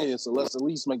stuck in here, so let's at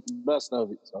least make the best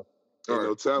of it. So. Ain't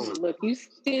no telling. Look, you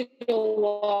see the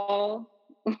wall.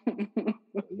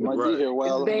 Might be here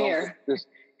well. It's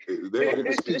there. Look at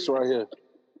this piece right here.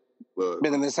 Look.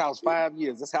 Been in this house 5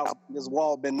 years. This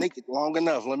wall been naked long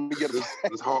enough. Let me get it.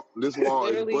 This wall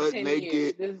is butt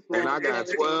naked, and I got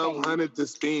 1,200 to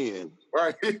spend.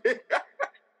 Right.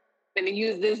 Gonna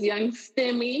use this young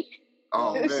stimmy.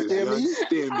 Oh, man.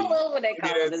 Stimmy. I love what they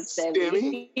call it,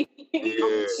 stimmy.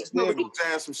 Yeah. Stimmy.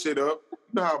 Jazz some shit up. You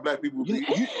know how black people be.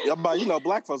 You know,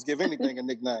 black folks give anything a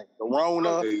nickname. The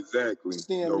Rona. Exactly.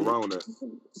 Stimmy. The Rona.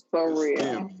 For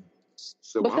real.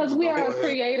 So because we are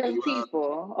creative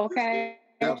people, okay?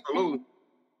 Absolutely.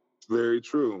 Very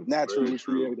true. Naturally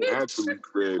creative. Naturally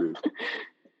creative.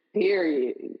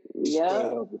 Period.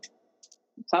 Yeah.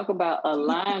 Talk about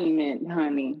alignment,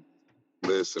 honey.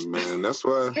 Listen, man, that's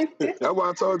why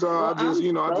I told y'all I just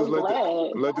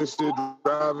let this shit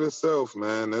drive itself,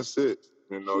 man. That's it.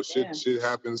 You know, shit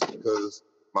happens because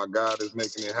my God is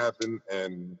making it happen,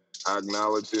 and I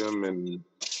acknowledge him and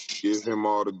give him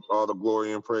all the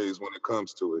glory and praise when it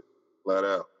comes to it. Flat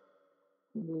out.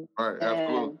 All right,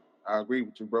 absolutely. I agree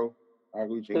with you, bro. I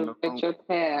agree with you. Your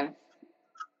path.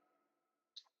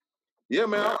 Yeah,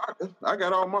 man. I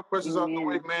got all my questions out the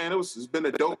way, man. It's been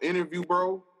a dope interview,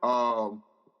 bro.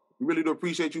 We really do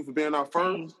appreciate you for being our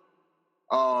first.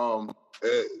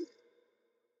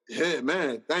 Yeah,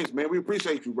 man. Thanks, man. We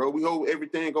appreciate you, bro. We hope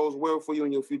everything goes well for you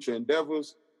in your future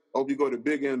endeavors. Hope you go to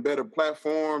bigger and better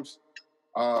platforms.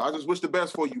 I just wish the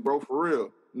best for you, bro, for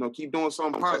real. Keep doing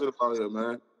something positive out here,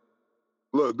 man.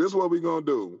 Look, this is what we're going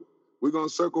to do. We're going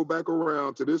to circle back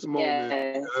around to this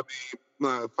moment.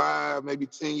 Yes. 5, maybe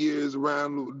 10 years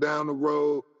down the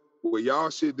road where y'all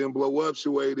shit didn't blow up,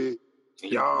 Shwayed.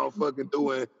 Y'all fucking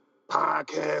doing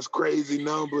podcast crazy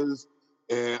numbers.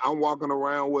 And I'm walking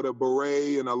around with a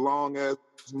beret and a long-ass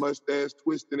mustache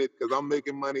twisting it because I'm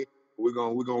making money. We're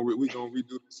gonna redo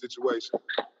the situation.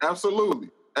 Absolutely.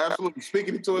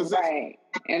 Speaking it to existence. Right.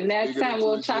 And next time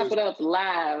we'll chop it up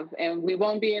live and we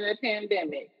won't be in a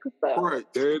pandemic. So. Right.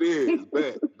 There it is.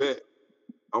 Bet.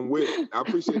 I'm with it. I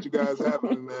appreciate you guys having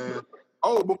me, man.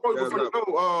 Oh, before you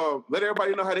go, let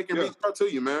everybody know how they can reach out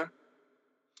to you, man.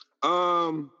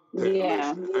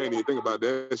 Listen, I ain't even think about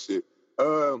that shit.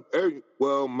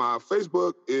 Well, my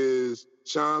Facebook is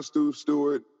Sean Stu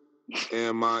Stewart,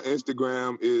 and my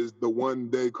Instagram is the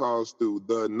one they call Stu,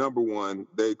 the number one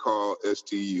they call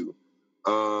STU.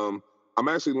 I'm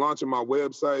actually launching my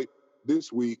website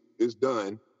this week. It's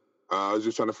done. I was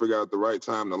just trying to figure out the right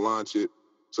time to launch it.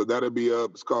 So that'll be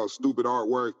up. It's called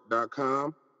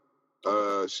stupidartwork.com.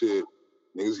 Shit.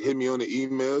 Niggas hit me on the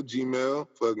email, Gmail,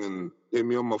 fucking hit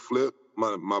me on my flip,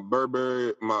 my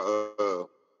Burberry, my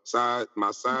side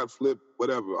flip,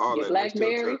 whatever, all that.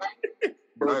 Blackberry.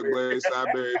 Blackberry,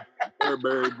 Sideberry,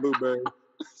 Burberry, Blueberry.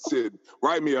 Shit.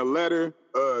 Write me a letter.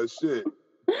 Shit.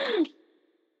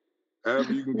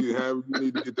 However you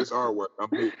need to get this artwork. I'm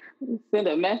here. Send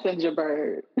a messenger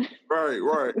bird.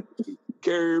 Right.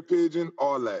 Carrier pigeon,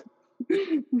 all that.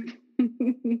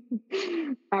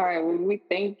 All right. Well, we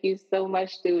thank you so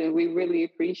much, Stu, and we really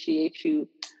appreciate you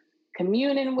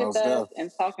communing with us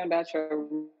and talking about your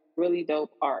really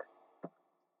dope art.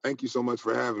 Thank you so much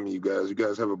for having me, you guys. You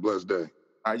guys have a blessed day.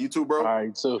 All right, you too, bro. All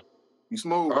right, too. You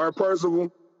smooth. All right,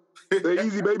 Percival. Stay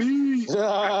easy, baby.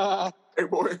 Hey,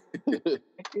 boy.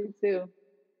 You too.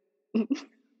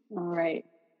 All right.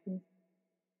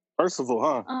 Percival,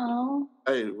 huh? Oh.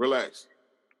 Hey, relax.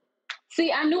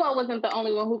 See, I knew I wasn't the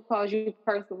only one who calls you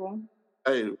Percival.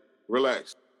 Hey,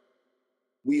 relax.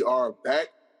 We are back.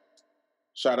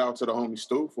 Shout out to the homie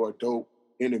Stu for a dope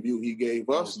interview he gave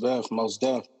us. Most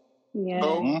deaf. Yeah.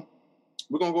 So,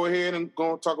 we're going to go ahead and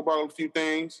talk about a few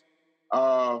things.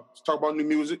 Let's talk about new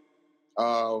music.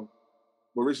 What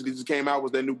recently just came out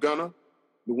was that new Gunna,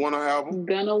 the Wanna album.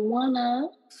 Gunna Wanna.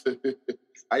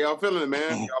 How y'all feeling,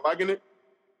 man? Y'all liking it?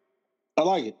 I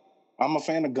like it. I'm a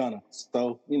fan of Gunna.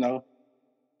 So,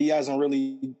 he hasn't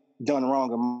really done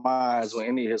wrong in my eyes with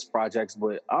any of his projects,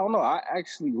 but I don't know. I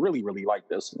actually really, really like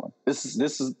this one.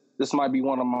 This might be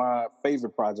one of my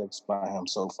favorite projects by him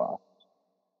so far.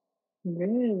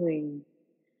 Really?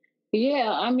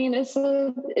 Yeah, I mean it's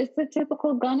a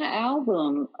typical Gunna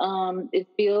album. It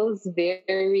feels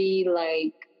very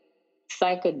like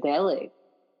psychedelic.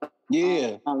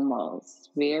 Yeah. Almost.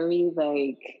 Very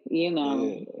like,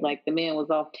 like the man was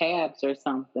off tabs or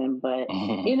something. But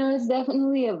it's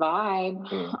definitely a vibe.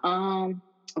 Yeah.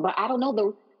 But I don't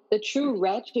know, the true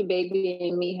Ratchet Baby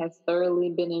in me has thoroughly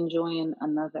been enjoying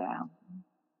another album.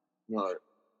 Right.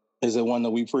 Is it one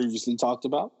that we previously talked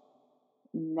about?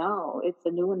 No, it's a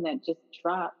new one that just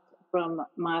dropped from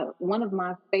one of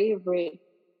my favorite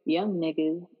young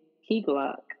niggas, Key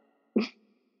Glock.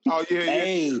 Oh, yeah.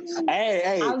 Hey.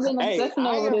 I've been obsessing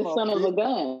over this son of a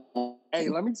gun. Hey,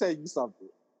 let me tell you something.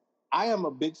 I am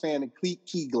a big fan of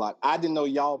Key Glock. I didn't know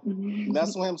y'all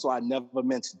mess with him, so I never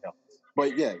mentioned him.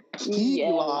 But yeah, Key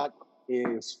Glock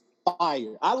is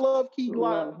fire. I love Key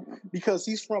Glock because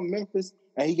he's from Memphis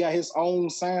and he got his own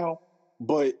sound.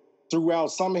 But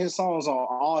throughout some of his songs on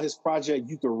all his projects,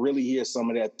 you can really hear some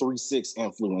of that 3-6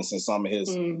 influence in some of his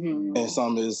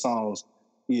songs.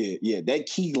 Yeah, that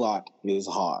Key Glock is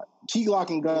hard. Key Glock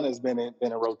and Gunna has been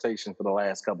in rotation for the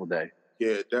last couple of days.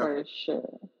 Yeah, definitely. For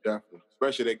sure. Definitely.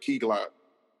 Especially that Key Glock.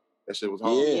 That shit was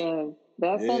hard. Yeah.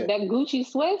 That Gucci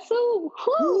sweatsuit.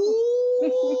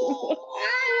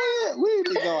 We need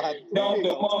to go have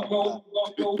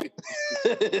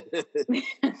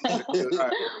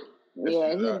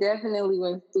Yeah, he definitely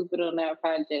went stupid on that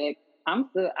project.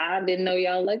 I didn't know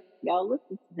y'all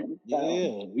listened to him. So.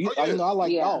 Yeah. I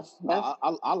like Dolph.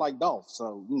 I like Dolph,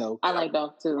 so I like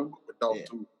Dolph too. Dolph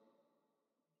too.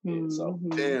 Yeah, so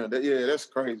damn, that's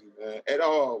crazy, man. And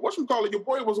whatchamacallit, your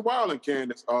boy was wilding,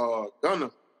 Candace.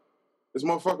 Gunna. This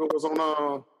motherfucker was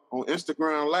on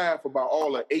Instagram Live for about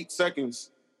all of 8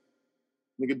 seconds.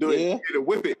 Nigga do it, he did a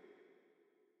whip it.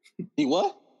 He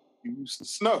what? He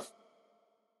snuff.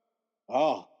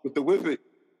 Oh. With the whip it.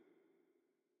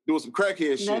 Doing some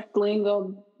crackhead shit. That's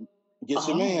lingo. Get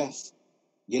your mans.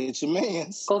 Get your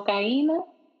mans. Cocaine?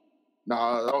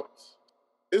 Nah,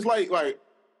 it's like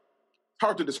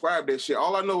hard to describe that shit.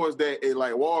 All I know is that at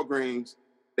like Walgreens,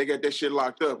 they got that shit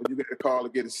locked up, and you got to call to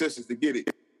get assistance to get it.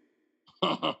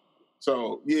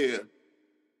 So yeah,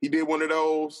 he did one of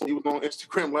those. He was on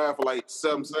Instagram Live for like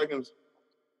 7 seconds,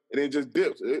 and it just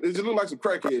dips. It just looked like some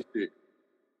crackhead shit.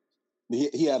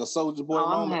 He had a Soulja Boy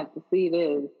moment. I'm gonna have to see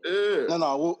this. Yeah.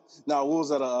 No. What was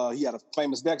that? He had a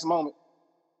famous Dex moment.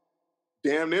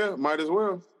 Damn near, might as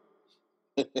well.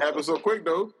 Happened so quick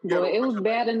though. Well, it was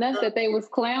bad enough that they was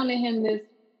clowning him this.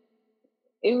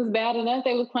 It was bad enough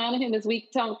they was clowning him this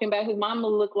week, talking about his mama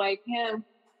looked like him.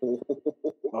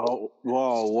 Oh,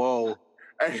 whoa!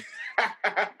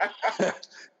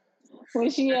 When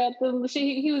she had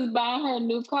he was buying her a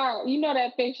new car. You know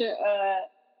that picture?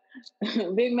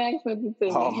 Big Mac sent it to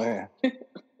me. Oh man!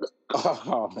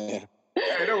 Oh man!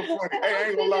 Hey, that was funny. Hey, I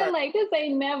ain't gonna lie. Like this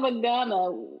ain't never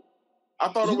gonna. I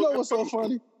thought it was. You know what's so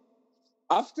funny?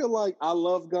 I feel like I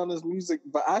love Gunna's music,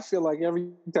 but I feel like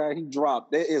every time he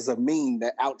dropped, there is a meme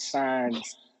that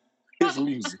outshines his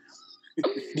music.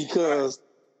 Because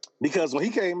when he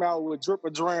came out with Drip or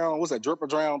Drown, what's that? Drip or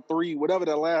Drown 3, whatever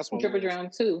that last one. Drip or Drown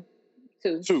 2.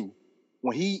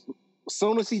 When as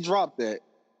soon as he dropped that,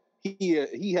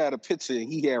 he had a picture.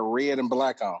 He had red and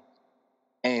black on,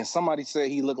 and somebody said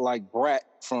he looked like Brat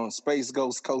from Space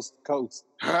Ghost Coast to Coast.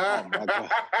 Oh my god!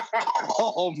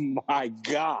 Oh my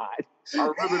god! I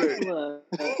remember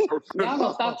that. Y'all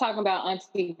gonna stop talking about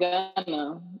Auntie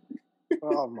Gunna.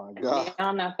 Oh my god!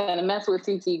 I'm not gonna mess with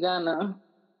TT Gunna.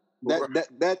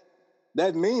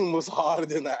 That meme was harder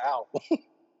than the album.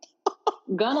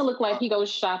 Gunna looked like he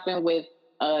goes shopping with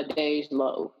Dej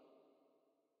Loaf.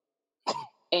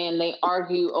 And they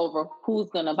argue over who's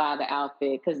gonna buy the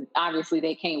outfit because obviously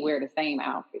they can't wear the same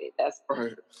outfit. That's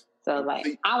right. So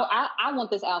like I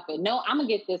want this outfit. No, I'm gonna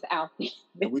get this outfit.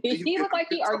 He looked like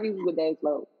he argues with Dej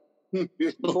Loaf.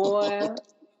 Boy,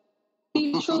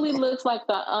 he truly looks like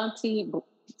the auntie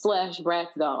 /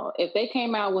 Bratz doll. If they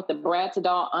came out with the Bratz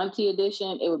doll auntie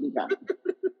edition, it would be Gunna.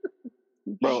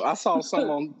 Bro, I saw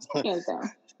someone.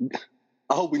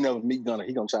 I hope we never meet Gunna.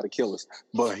 He gonna try to kill us.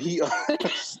 But he. I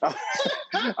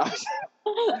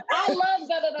love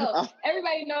Gunna though.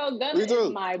 Everybody knows Gunna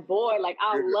is my boy. Like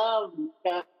I love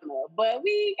Gunna, but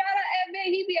we gotta admit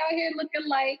he be out here looking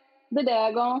like the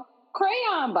daggone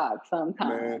crayon box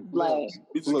sometimes. Man, like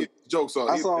we just get jokes on.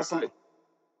 I saw some.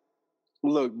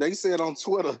 Look, they said on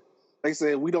Twitter. They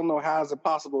said we don't know how is it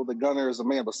possible that Gunna is a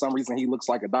man, but for some reason he looks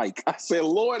like a dyke. I said,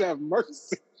 Lord have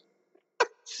mercy.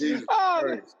 Jesus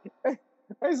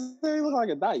They said he looks like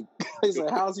a dyke. They said,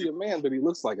 how's he a man, but he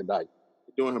looks like a dyke?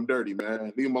 Doing him dirty,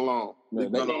 man. Leave him alone.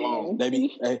 Leave him alone.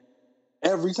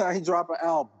 Every time he drop an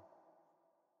album,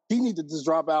 he need to just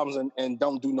drop albums and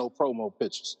don't do no promo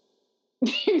pictures.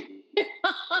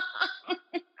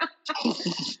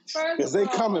 Because they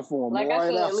coming for him. Like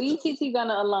I said, leave TT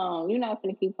Gunna alone. You're not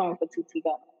going to keep coming for TT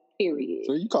Gunna, period.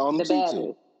 So you call him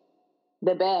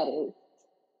The baddest.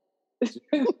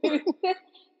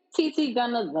 TT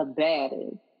Gunna, the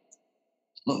baddest.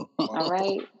 All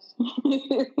right?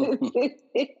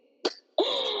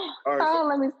 All right,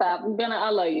 let me stop. Gunna, I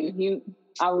love you.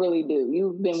 I really do.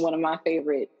 You've been one of my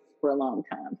favorites for a long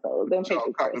time. So don't take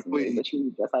it personally, but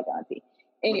you just like Auntie.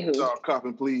 Anywho. Y'all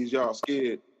copping, please. Y'all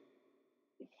scared.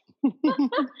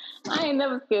 I ain't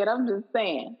never scared. I'm just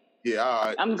saying. Yeah, all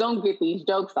right. I'm going to get these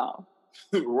jokes off.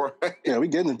 Right. Yeah, we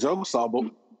getting the jokes off, but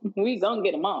we going to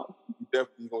get them off.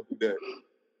 Definitely going to do that.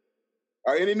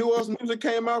 All right, any new else music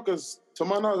came out? Because to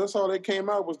my knowledge, that's all that came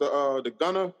out was the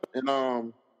Gunna and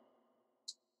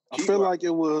I feel like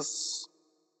it was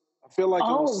something.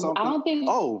 I don't think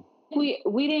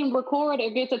we didn't record or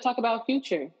get to talk about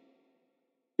Future.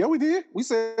 Yeah, we did. We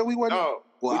said we wasn't. No,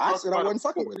 I said I wasn't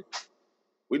fucking with it.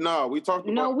 We talked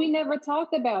about. No, we never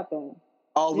talked about that.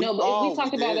 We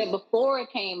talked about it before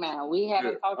it came out. We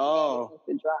haven't talked about it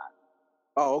since it dropped.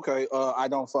 Oh, okay. I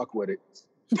don't fuck with it.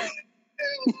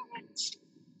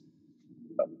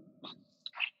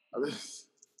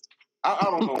 I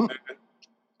don't know, man.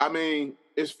 I mean,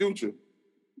 it's Future.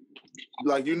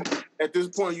 Like at this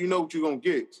point, you know what you're gonna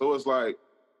get. So it's like,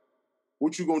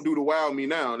 what you gonna do to wow me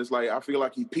now? And it's like I feel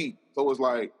like he peaked. So it's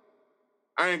like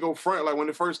I ain't go front. Like when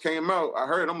it first came out, I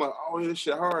heard it, I'm like, oh, this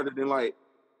shit hard. And then like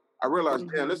I realized,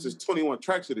 damn, this is 21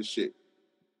 tracks of this shit.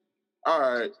 All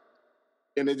right,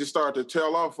 and it just started to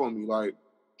tail off on me. Like,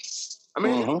 I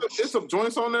mean, it's some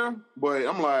joints on there, but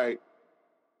I'm like,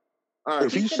 all right.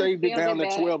 If he shaved it down to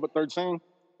 12 or 13.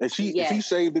 If he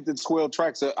shaved it to 12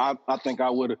 tracks, I think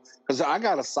I would have. Because I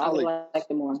got a solid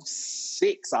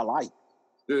 6 I like.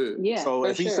 Yeah. So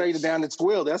if he stayed it down to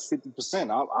 12, that's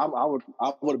 50%. I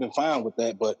would have been fine with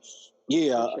that. But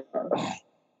yeah,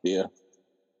 yeah.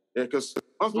 Yeah, because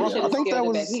I think that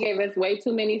was. He gave us way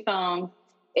too many songs.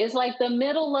 It's like the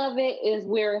middle of it is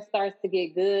where it starts to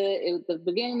get good. The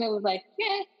beginning it was like,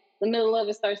 yeah. The middle of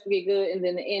it starts to get good, and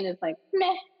then the end is like,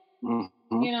 meh.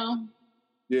 Mm-hmm. You know.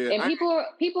 Yeah. And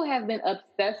people have been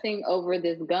obsessing over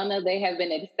this Gunna. They have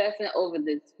been obsessing over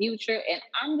this Future, and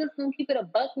I'm just gonna keep it a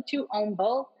buck with you on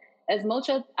both. As much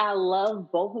as I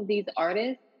love both of these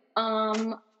artists,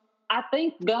 I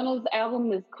think Gunna's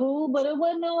album is cool, but it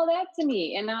wasn't all that to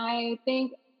me. And I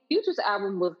think Future's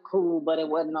album was cool, but it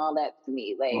wasn't all that to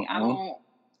me. Like,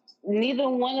 neither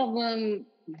one of them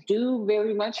do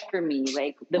very much for me.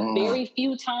 Like, the very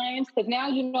few times, because now,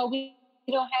 we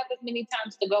don't have as many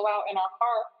times to go out in our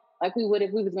car like we would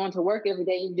if we was going to work every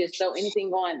day. You just throw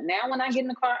anything on. Now, when I get in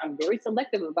the car, I'm very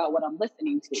selective about what I'm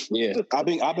listening to. Yeah, I've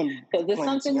been because there's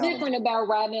something different about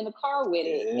riding in the car with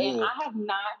it, and I have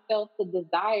not felt the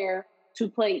desire to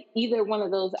play either one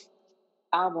of those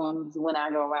albums when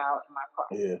I go out in my car.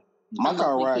 Yeah, my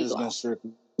car ride has been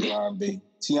strictly R&B.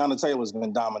 Tiana Taylor's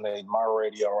been dominating my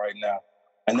radio right now,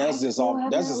 and that's just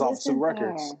off 2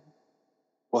 records.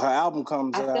 Well, her album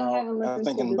comes out, I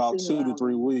think, in about 2 to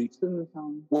 3 weeks.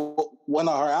 Well,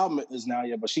 no, her album is now,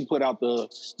 but she put out the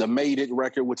Made It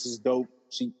record, which is dope.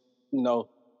 She,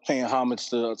 paying homage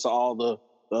to all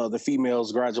the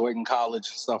females graduating college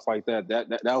and stuff like that.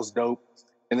 That was dope.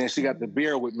 And then she got the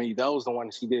Bear With Me. That was the one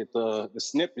she did the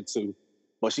snippet to.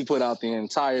 But she put out the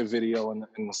entire video and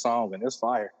the song, and it's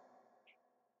fire.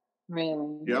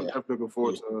 Really? Yeah, I'm definitely looking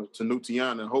forward to new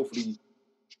Tiana. Hopefully,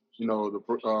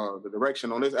 the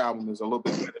direction on this album is a little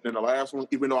bit better than the last one,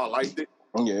 even though I liked it.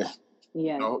 Yeah.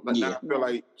 Yeah. Now I feel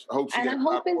like I hope she gets a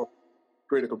lot more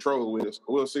creative control with it. So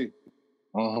we'll see.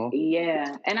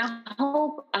 Yeah. And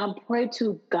I pray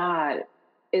to God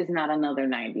it's not another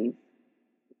 90s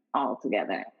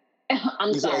altogether.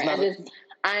 I'm sorry.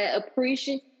 I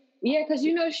appreciate. Yeah, because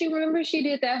she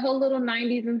did that whole little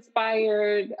 90s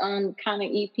inspired kind of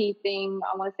EP thing,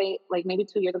 I want to say like maybe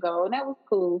 2 years ago, and that was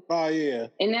cool. Oh, yeah.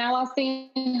 And now I've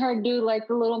seen her do like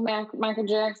the little Michael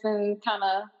Jackson kind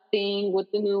of thing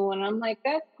with the new one. I'm like,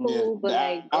 that's cool, but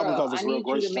like, girl, I need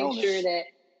you to make sure that,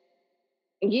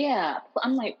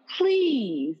 I'm like,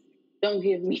 please don't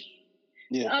give me.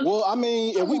 Yeah, well, I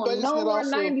mean, if we basing no it more off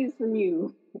 90s from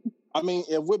you. I mean,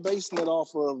 if we're basing it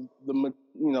off of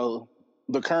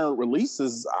the current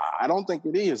releases, I don't think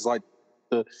it is. Like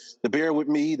the Bear With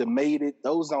Me, the Made It,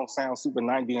 those don't sound super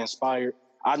 90 inspired.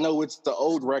 I know it's the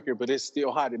old record, but it's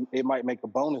still hot. It might make a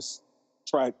bonus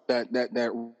track.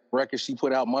 That record she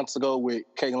put out months ago with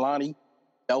Kehlani,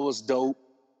 that was dope.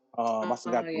 I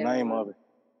forgot the name of it.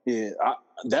 Yeah,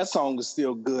 that song is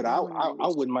still good. I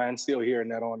wouldn't mind still hearing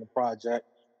that on the project.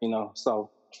 So.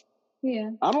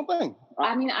 Yeah, I don't think.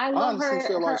 I love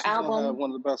her album. One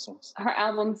of the best ones. Her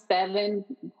album 7,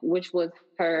 which was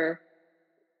her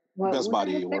best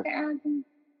body of work.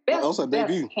 That was her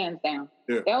debut, hands down.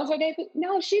 Yeah. That was her debut.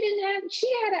 No, she didn't have.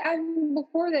 She had an album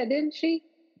before that, didn't she?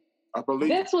 I believe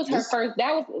this was her first.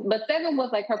 But 7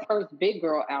 was like her first big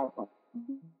girl album.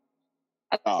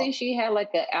 I think she had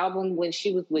like an album when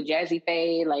she was with Jazzy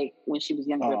Faye, like when she was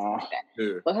younger, something like that.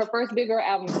 Yeah. But her first big girl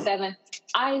album, 7,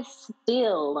 I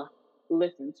still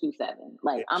listen to 7.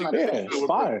 Like, I'm obsessed.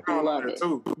 Fire. I love it.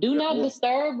 Do Not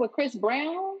Disturb with Chris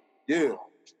Brown. Yeah,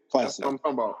 classic. I'm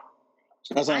talking about.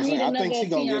 That's what I'm saying. I think she's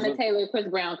gonna Tiana Taylor Chris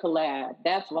Brown collab.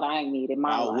 That's what I need in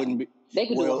my life. They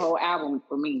could do a whole album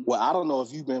for me. Well, I don't know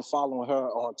if you've been following her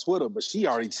on Twitter, but she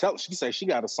said she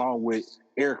got a song with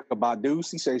Erykah Badu.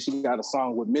 She said she got a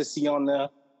song with Missy on there.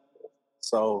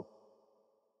 So,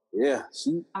 yeah,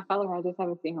 I follow her. I just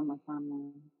haven't seen her on my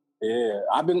timeline. Yeah,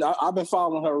 I've been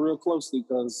following her real closely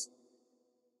because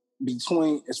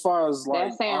as far as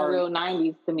like that sound real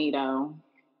 90s to me though.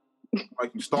 Like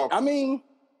you stalking. I mean,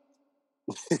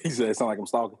 he said it sound like I'm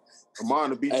stalking. Come on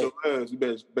to beat your ass. You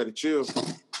better chill.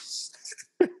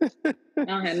 I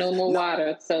don't have no more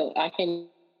water, so I can't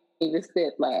even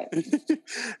sit like.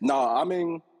 No, I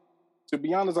mean, to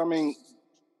be honest,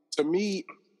 to me,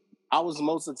 I was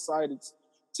most excited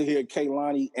to hear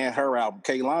Kehlani and her album.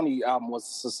 Kehlani album was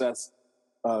a success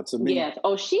to me. Yes.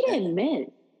 Oh, she didn't miss.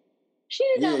 She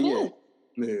did not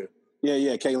miss.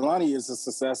 Yeah. Kehlani is a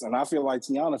success, and I feel like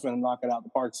Tiana finna knock it out the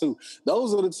park too.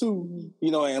 Those are the two,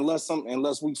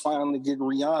 unless we finally get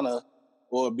Rihanna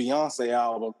or a Beyonce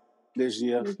album this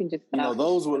year. We can just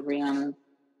those were Rihanna.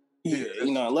 Yeah,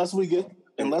 unless we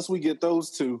get those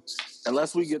two,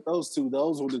 those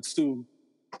were the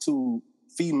two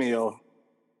female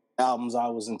albums I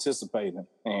was anticipating.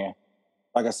 And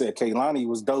like I said, Kehlani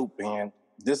was dope, and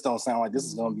this don't sound like this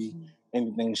is gonna be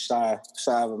anything shy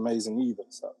of amazing either.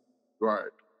 So right.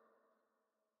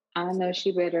 I know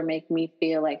she better make me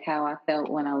feel like how I felt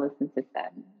when I listened to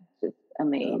Satin. Just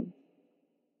amazing.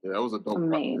 Yeah, that was a dope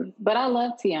amazing. But I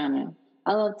love Tiana.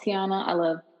 I love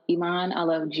Iman. I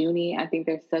love Junie. I think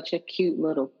they're such a cute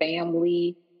little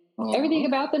family. Everything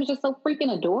about them is just so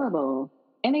freaking adorable.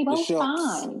 And they both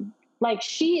fine. Like,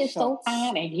 she is so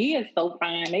fine and he is so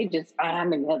fine. They just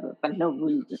fine together for no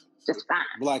reason. Just fine.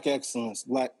 Black excellence.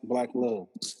 Black love.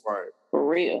 Right. For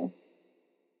real.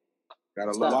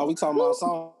 Gotta love. While we talking about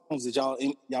songs, did y'all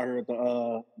heard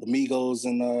the Migos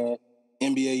and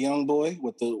NBA YoungBoy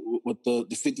with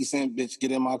the 50 Cent bitch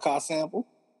get in my car sample?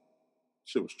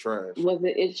 Shit was trash. Was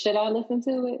it? Should I listen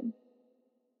to it?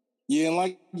 You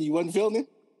wasn't feeling it?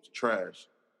 It's trash.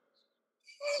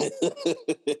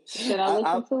 Should I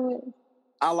listen to it?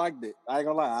 I liked it. I ain't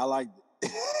gonna lie, I liked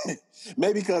it.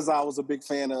 Maybe because I was a big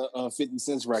fan of 50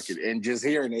 Cent's record, and just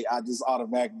hearing it, I just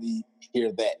automatically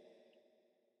hear that.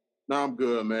 No, I'm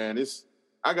good, man.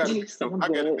 I gotta be in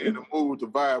the mood to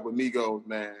vibe with Migos,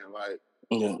 man. Like,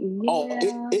 yeah. Oh,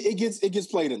 it gets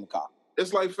played in the car.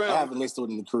 It's like, fam, I haven't listened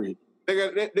to it in the crib.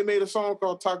 They made a song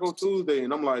called Taco Tuesday,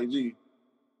 and I'm like, gee,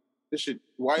 this shit.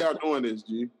 Why y'all doing this,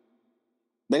 G?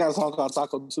 They got a song called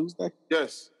Taco Tuesday?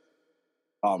 Yes.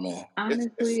 Oh, man.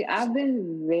 Honestly, I've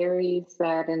been very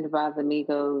saddened by the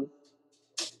Migos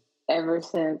ever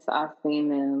since I've seen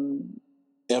them.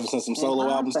 Ever since some solo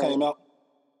albums came out?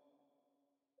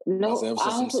 No, ever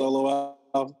since some solo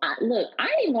albums? Look, I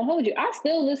ain't even gonna hold you. I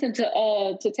still listen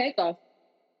to Takeoff.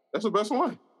 That's the best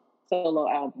one. Solo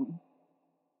album.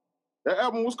 That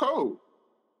album was cold.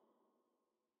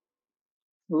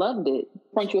 Loved it.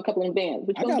 Front you a couple of bands.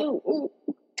 What you gonna do? Ooh.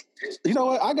 You know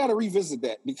what? I got to revisit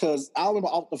that because I remember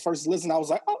off the first listen, I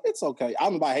was like, oh, it's okay. I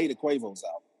remember I hated Quavo's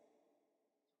album.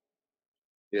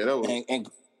 Yeah, that was.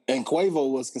 And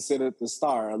Quavo was considered the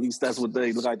star. At least that's what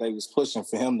they looked like they was pushing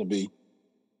for him to be.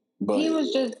 But he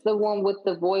was just the one with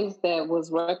the voice that was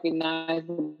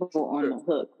recognizable on the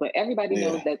hook. But everybody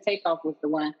knows that Takeoff was the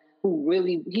one who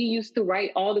really, he used to write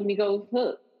all the Migos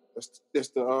hooks. That's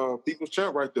the People's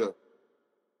Champ right there.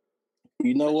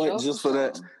 You know what? Just for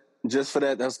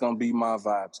that, that's gonna be my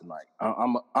vibe tonight.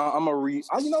 I'm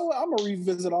you know what? I'm gonna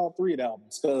revisit all three of the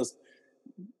albums because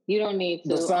you don't need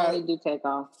to only do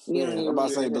Takeoff. You don't need I'm about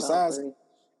to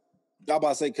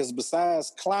say because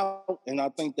besides Clout, and I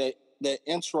think that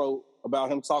intro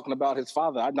about him talking about his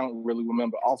father, I don't really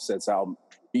remember Offset's album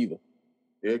either.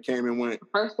 Yeah, it came and went.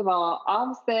 First of all,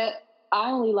 Offset, I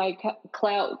only like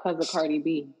Clout because of Cardi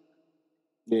B.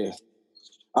 Yeah.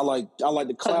 I like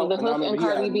the Clout. The hook and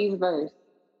Cardi B's verse.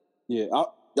 Yeah,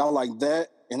 I like that.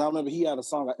 And I remember he had a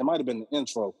song, it might have been the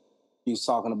intro. He was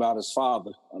talking about his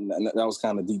father. And that was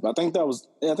kind of deep. I think that was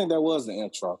the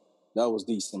intro. That was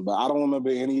decent. But I don't remember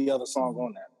any other song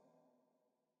on that.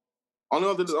 Only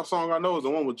other song I know is the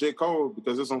one with J. Cole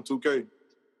because it's on 2K.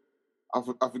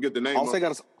 I forget the name. Offset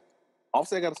got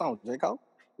a song with J. Cole?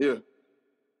 Yeah.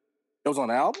 It was on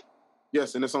the album?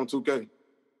 Yes, and it's on 2K.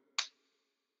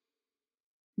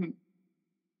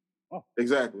 Oh.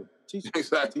 Exactly. Teach me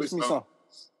something.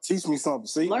 Teach me something.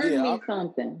 See? Learn me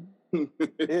something.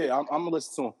 Yeah, I'm going to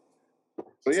listen to him.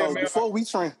 So man,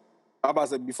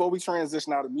 before we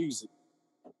transition out of music,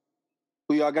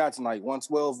 who y'all got tonight?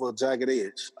 112 or Jagged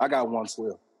Edge? I got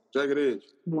 112. Jagged Edge.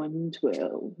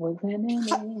 112 was an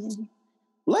name.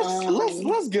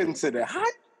 Let's get into that.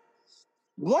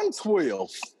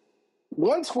 112.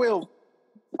 112.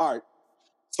 All right.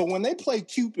 So when they play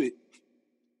Cupid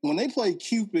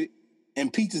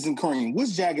and Peaches and Cream,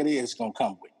 which Jagged Edge gonna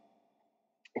come with?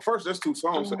 Well, first, that's two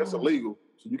songs, so that's illegal.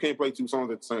 So you can't play two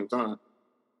songs at the same time.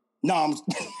 No,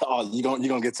 you're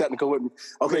gonna get technical with me.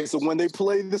 Okay, so when they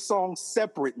play the song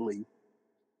separately,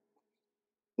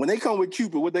 when they come with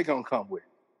Cupid, what they gonna come with?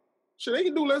 Shit, they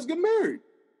can do Let's Get Married.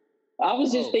 I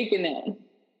was just thinking that.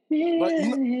 But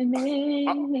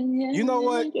you know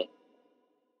what?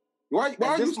 Why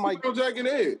are you speaking on Jagged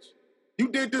Edge? You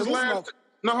did this last.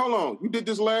 No, hold on. You did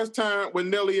this last time with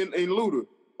Nelly and Luda.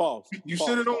 Pause. You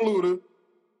shitted on Luda,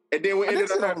 and then we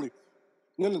ended up.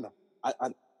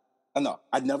 No.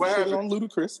 I never shitted on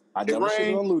Ludacris. I never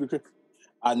shitted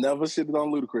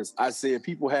on Ludacris. I said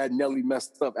people had Nelly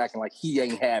messed up, acting like he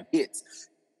ain't have hits.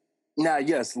 Now,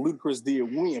 yes, Ludacris did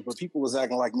win, but people was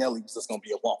acting like Nelly was just gonna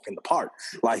be a walk in the park,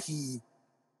 like he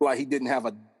didn't have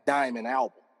a diamond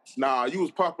album. Nah, you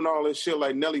was popping all this shit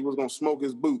like Nelly was gonna smoke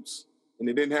his boots, and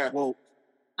it didn't happen. Well,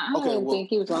 I didn't think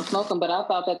he was gonna smoke them, but I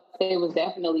thought that they was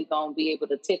definitely gonna be able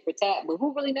to tit for tat. But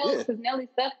who really knows? Because Nelly's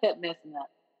stuff kept messing up.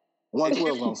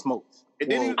 112 gonna smoke. I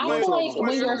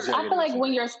feel like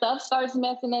when your stuff starts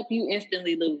messing up, you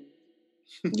instantly lose.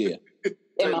 Yeah.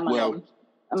 In my mind.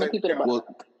 I'm gonna keep it above.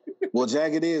 Well,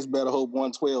 Jagged Edge better hope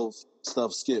 112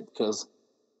 stuff skip because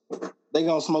they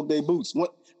gonna smoke their boots.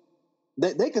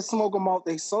 They can smoke them off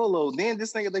their solo. Then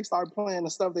this nigga, they start playing the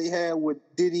stuff they had with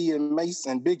Diddy and Mace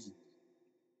and Biggie.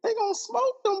 They gonna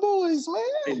smoke them boys, man.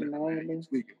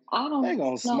 I don't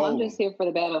know. I'm just here for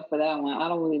the battle for that one. I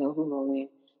don't really know who's gonna win.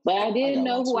 But I did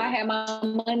know who I had my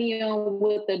money on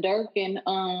with the Dirk and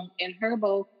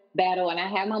Herbo battle, and I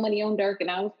had my money on Dirk,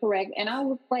 and I was correct. And I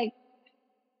was like,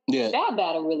 that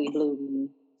battle really blew me.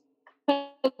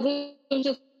 It was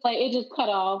just like, it just cut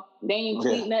off. They ain't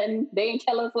tweet nothing. They ain't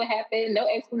tell us what happened. No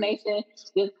explanation.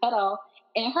 Just cut off.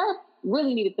 And her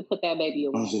really needed to put that baby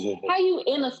away. How you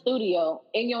in a studio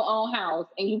in your own house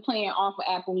and you playing off of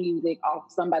Apple Music off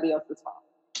somebody else's phone?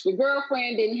 Your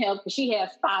girlfriend didn't help because she had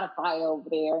Spotify over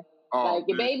there.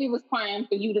 Your baby was crying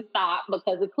for you to stop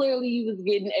because clearly you was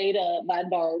getting ate up by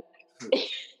Dirk.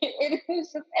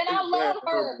 And I love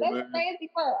her. That's a crazy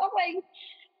part. I'm like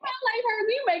her.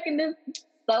 You making this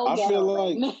so I feel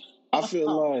like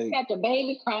you got your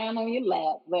baby crying on your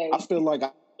lap. Baby. I feel like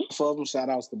both of them. Shout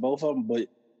outs to both of them, but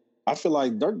I feel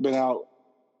like Dirk been out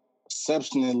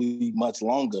exceptionally much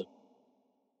longer,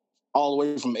 all the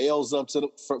way from L's up to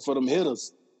for them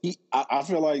hitters. I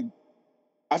feel like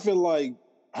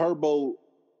Herbo,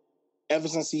 ever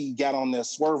since he got on that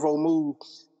Swervo move,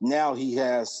 now he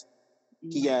has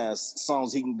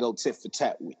songs he can go tit for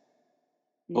tat with.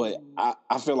 But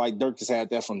I feel like Dirk just had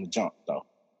that from the jump though,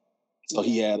 so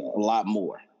he had a lot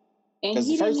more. And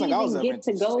he didn't even get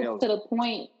to go to the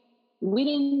point. We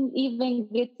didn't even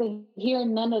get to hear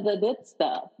none of the good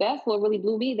stuff. That's what really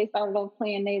blew me. They started off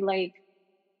playing the street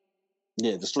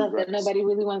stuff that nobody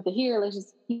really wanted to hear. Let's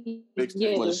just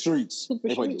the streets.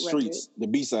 They played the streets, the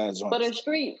B-side joints. But the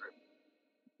street,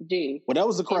 gee. Well, that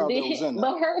was the crowd that was in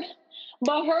there.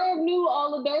 But her knew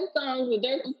all the Dirk songs, but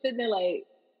Dirk was sitting there like,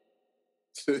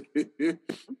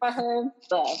 for her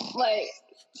stuff. Like,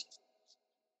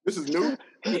 this is new.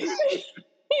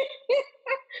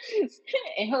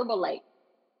 And Herbo like,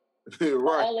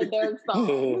 right. all the Dirk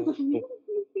songs.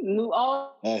 Knew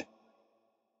all the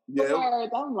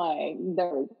words. I'm like,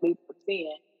 Dirk, please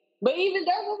pretend. But even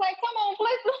Dirk was like, come on,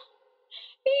 play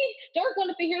Dirk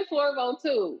wanted to hear Swervo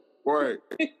too. Right.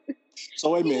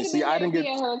 So wait a minute. See, I didn't get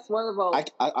her Swervo.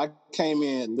 I came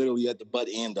in literally at the butt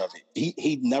end of it.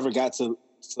 He never got to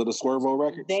the Swervo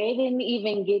records. They didn't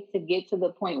even get to the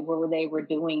point where they were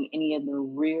doing any of the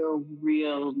real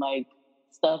like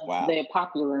stuff. Wow. Their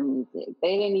popular music.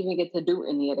 They didn't even get to do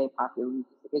any of their popular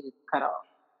music. They just cut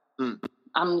off.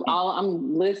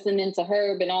 I'm listening to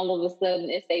Herb, and all of a sudden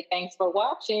it say thanks for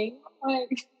watching. I'm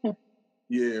like,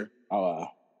 yeah. Oh.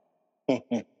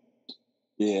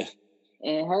 Yeah.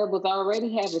 And Herb was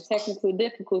already having technical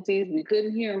difficulties. We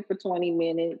couldn't hear him for 20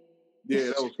 minutes. Yeah,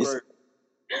 that was great.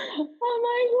 I'm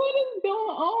like, what is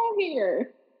going on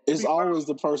here? It's always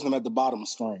the person at the bottom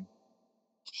screen.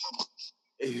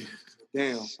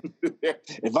 Damn.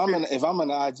 If I'm in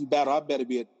an IG battle, I better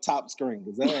be at the top screen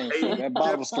because that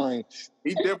bottom screen.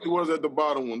 He definitely was at the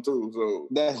bottom one too. So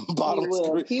that bottom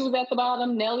screen. He was at the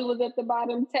bottom. Nelly was at the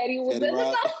bottom. Teddy was at the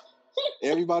bottom.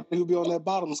 Everybody who be on that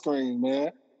bottom screen,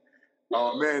 man.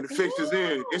 Oh man, the fix is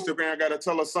in. Instagram got to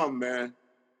tell us something, man.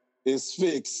 It's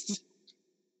fixed.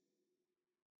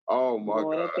 Oh my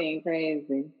God, that thing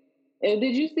crazy.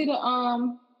 Did you see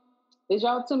the Did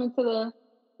y'all tune into the?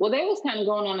 Well, they was kind of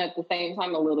going on at the same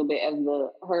time a little bit as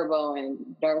the Herbo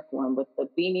and Dirk one, but the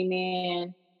Beanie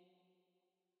Man.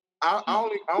 I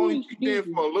only peeked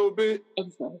in for a little bit,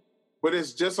 but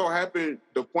it's just so happened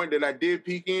the point that I did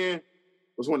peek in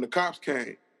was when the cops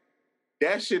came.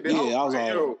 That shit. I was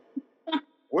like, yo,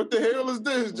 what the hell is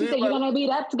this? You you're gonna be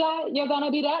that guy? You're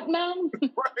gonna be that man?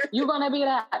 Right. You're gonna be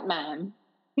that man.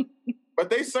 But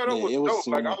they set up with dope.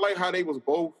 Like I like how they was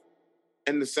both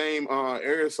in the same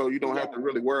area, so you don't have to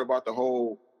really worry about the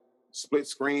whole split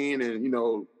screen and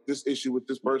this issue with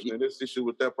this person and this issue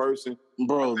with that person.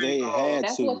 Bro, they had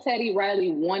that's to. That's what Teddy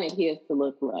Riley wanted his to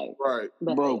look like. Right.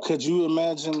 Bro, could you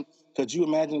imagine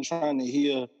trying to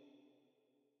hear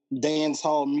dance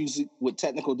hall music with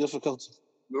technical difficulties?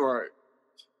 Right.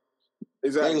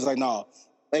 Exactly. They was like, no.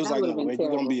 They was like, no, where you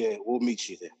gonna be at? We'll meet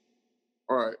you there.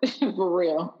 All right. For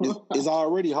real. It's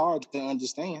already hard to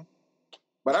understand.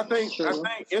 But I think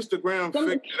Instagram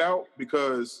figured it out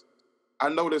because I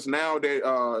noticed now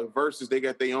that Versus, they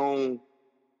got their own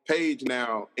page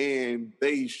now and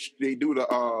they do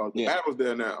the battles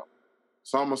there now.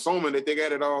 So I'm assuming that they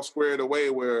got it all squared away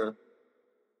where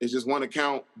it's just one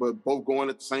account, but both going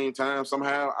at the same time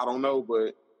somehow. I don't know,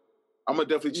 but I'm gonna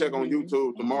definitely check on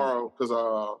YouTube tomorrow because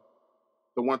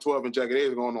the 112 and Jagged Edge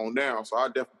is going on now, so I'll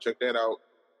definitely check that out.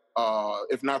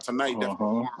 If not tonight, definitely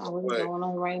tomorrow. What is going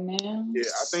on right now? Yeah,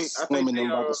 I think Slim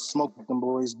them about to smoke with them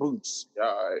boys' boots. Yeah,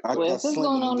 all right. Well, if it's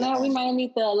going on now, we might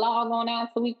need to log on out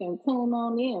so we can tune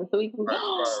on in, so we can. Right.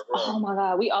 Oh my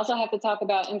God! We also have to talk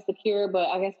about Insecure, but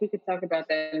I guess we could talk about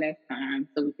that next time,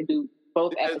 so we can do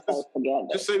both episodes together.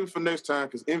 Just save it for next time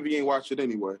because Envy ain't watch it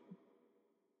anyway.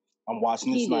 I'm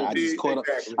watching this night. I just caught up.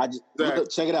 Look,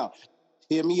 check it out.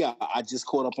 Hear me out. I just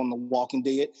caught up on The Walking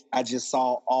Dead. I just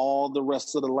saw all the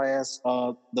rest of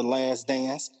the Last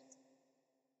Dance.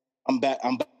 I'm back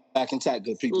intact,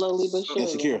 good people. Slowly but surely.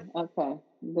 Insecure. Okay.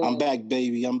 Good. I'm back,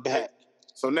 baby. I'm back.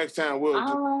 So next time we'll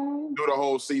do the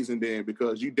whole season then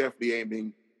because you definitely ain't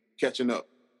been catching up.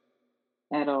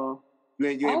 At all. You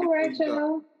ain't all right,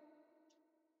 y'all.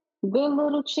 Good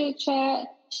little chit chat.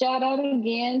 Shout out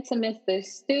again to Mr.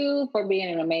 Stu for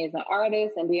being an amazing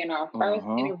artist and being our first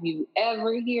interview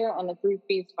ever here on the 3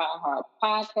 Piece 5 Heart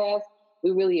podcast.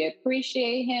 We really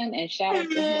appreciate him and shout out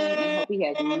to him and hope he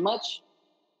has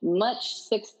much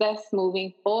success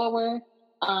moving forward.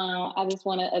 I just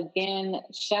want to again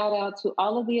shout out to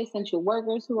all of the essential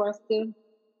workers who are still,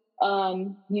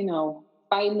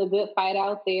 fighting the good fight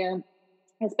out there,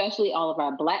 especially all of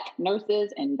our Black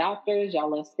nurses and doctors.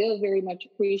 Y'all are still very much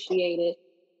appreciated.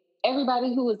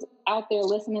 Everybody who is out there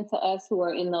listening to us who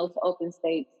are in those open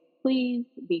states, please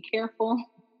be careful.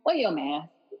 Wear your mask.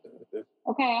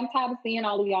 Okay, I'm tired of seeing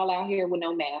all of y'all out here with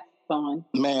no masks on.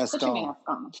 Put your mask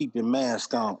on. Keep your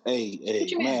mask on. Hey,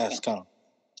 mask on.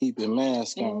 Keep your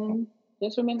mask on. And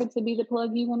just remember to be the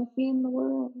plug you want to see in the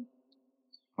world.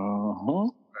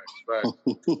 Right.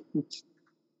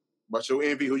 But your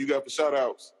Envy, who you got for shout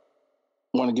outs?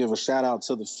 I want to give a shout out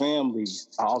to the family.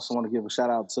 I also want to give a shout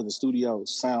out to the studio,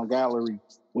 Sound Gallery.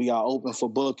 We are open for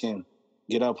booking.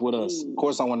 Get up with us. Of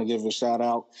course, I want to give a shout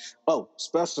out. Oh,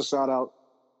 special shout out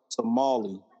to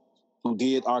Molly, who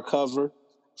did our cover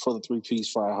for the 3 Piece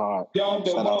 5 Heart. Shout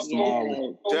out to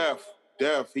Molly.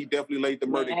 Def. He definitely laid the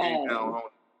murder game down on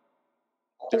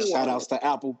it. Shout outs to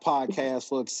Apple Podcasts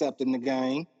for accepting the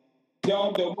game. Yeah,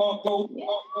 we official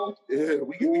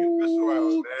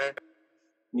out, man.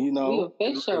 You know,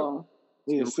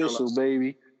 we official,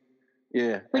 baby.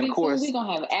 Yeah. Pretty and of course, soon we're going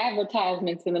to have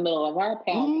advertisements in the middle of our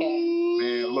podcast.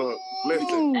 Man, look,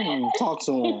 listen. Talk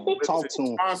to him. Talk to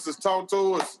him. Sponsors, talk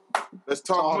to us. Let's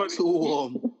talk money. To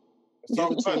him.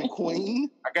 Give it to him, Queen.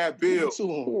 I got bills. Give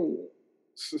it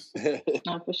to him.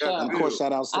 Not for sure. And of course,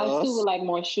 shout outs to us. I too would like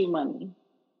more shoe money.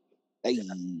 Hey.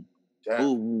 Yeah.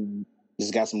 Ooh.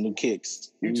 Just got some new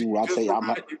kicks. You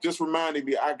just reminded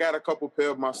me. I got a couple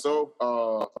pair myself.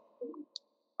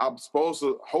 I'm supposed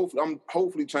to. I'm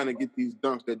hopefully trying to get these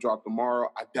dunks that drop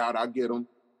tomorrow. I doubt I'll get them.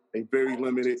 They very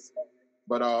limited.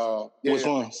 But yeah. Which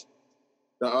ones?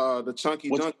 The chunky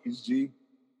dunkies, G.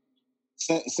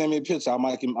 Send me a picture. I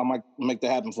might make that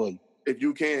happen for you if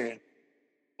you can.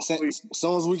 As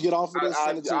soon as we get off of this,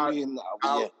 send it to me. And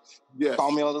yes.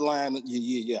 Call me on the line.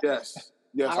 Yeah. Yes.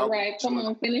 All right, come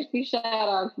on, finish these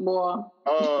shout-outs, boy.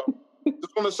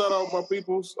 Just want to shout out my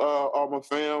peoples, all my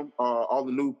fam, all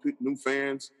the new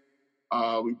fans.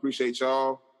 We appreciate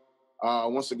y'all.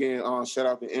 Once again, shout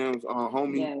out to M's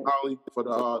homie, Holly, for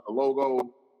the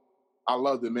logo. I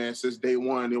loved it, man. Since day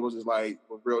one, it was just like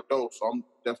real dope. So I'm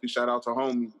definitely shout out to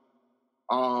homie.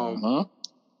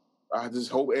 I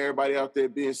just hope everybody out there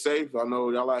being safe. I know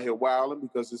y'all out here wilding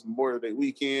because it's Memorial Day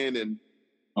weekend and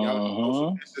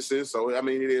y'all businesses. So I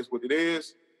mean, it is what it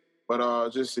is.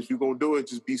 But just if you're gonna do it,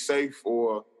 just be safe,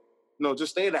 or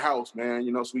just stay in the house, man.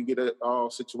 So we get it all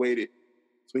situated,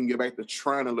 so we can get back to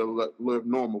trying to live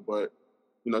normal. But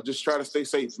just try to stay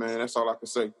safe, man. That's all I can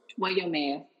say. Wear your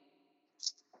mask.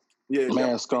 Yeah,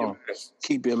 mask on.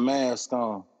 Keep your mask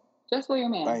on. Just wear your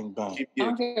mask. Bang bang. I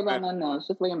don't care about nothing else.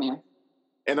 Just wear your mask.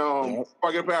 And before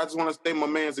I get back, I just want to thank my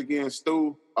man's again,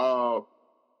 Stu.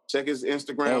 Check his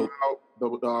Instagram out.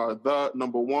 The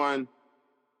number one.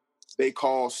 They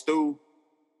call Stu.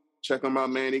 Check him out,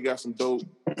 man. He got some dope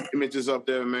images up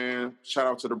there, man. Shout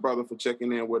out to the brother for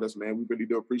checking in with us, man. We really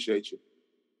do appreciate you.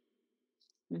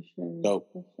 For sure. Dope.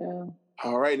 For sure.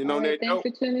 All right, and on that note,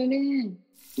 thanks for tuning in.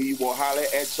 We will holler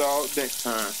at y'all next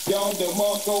time.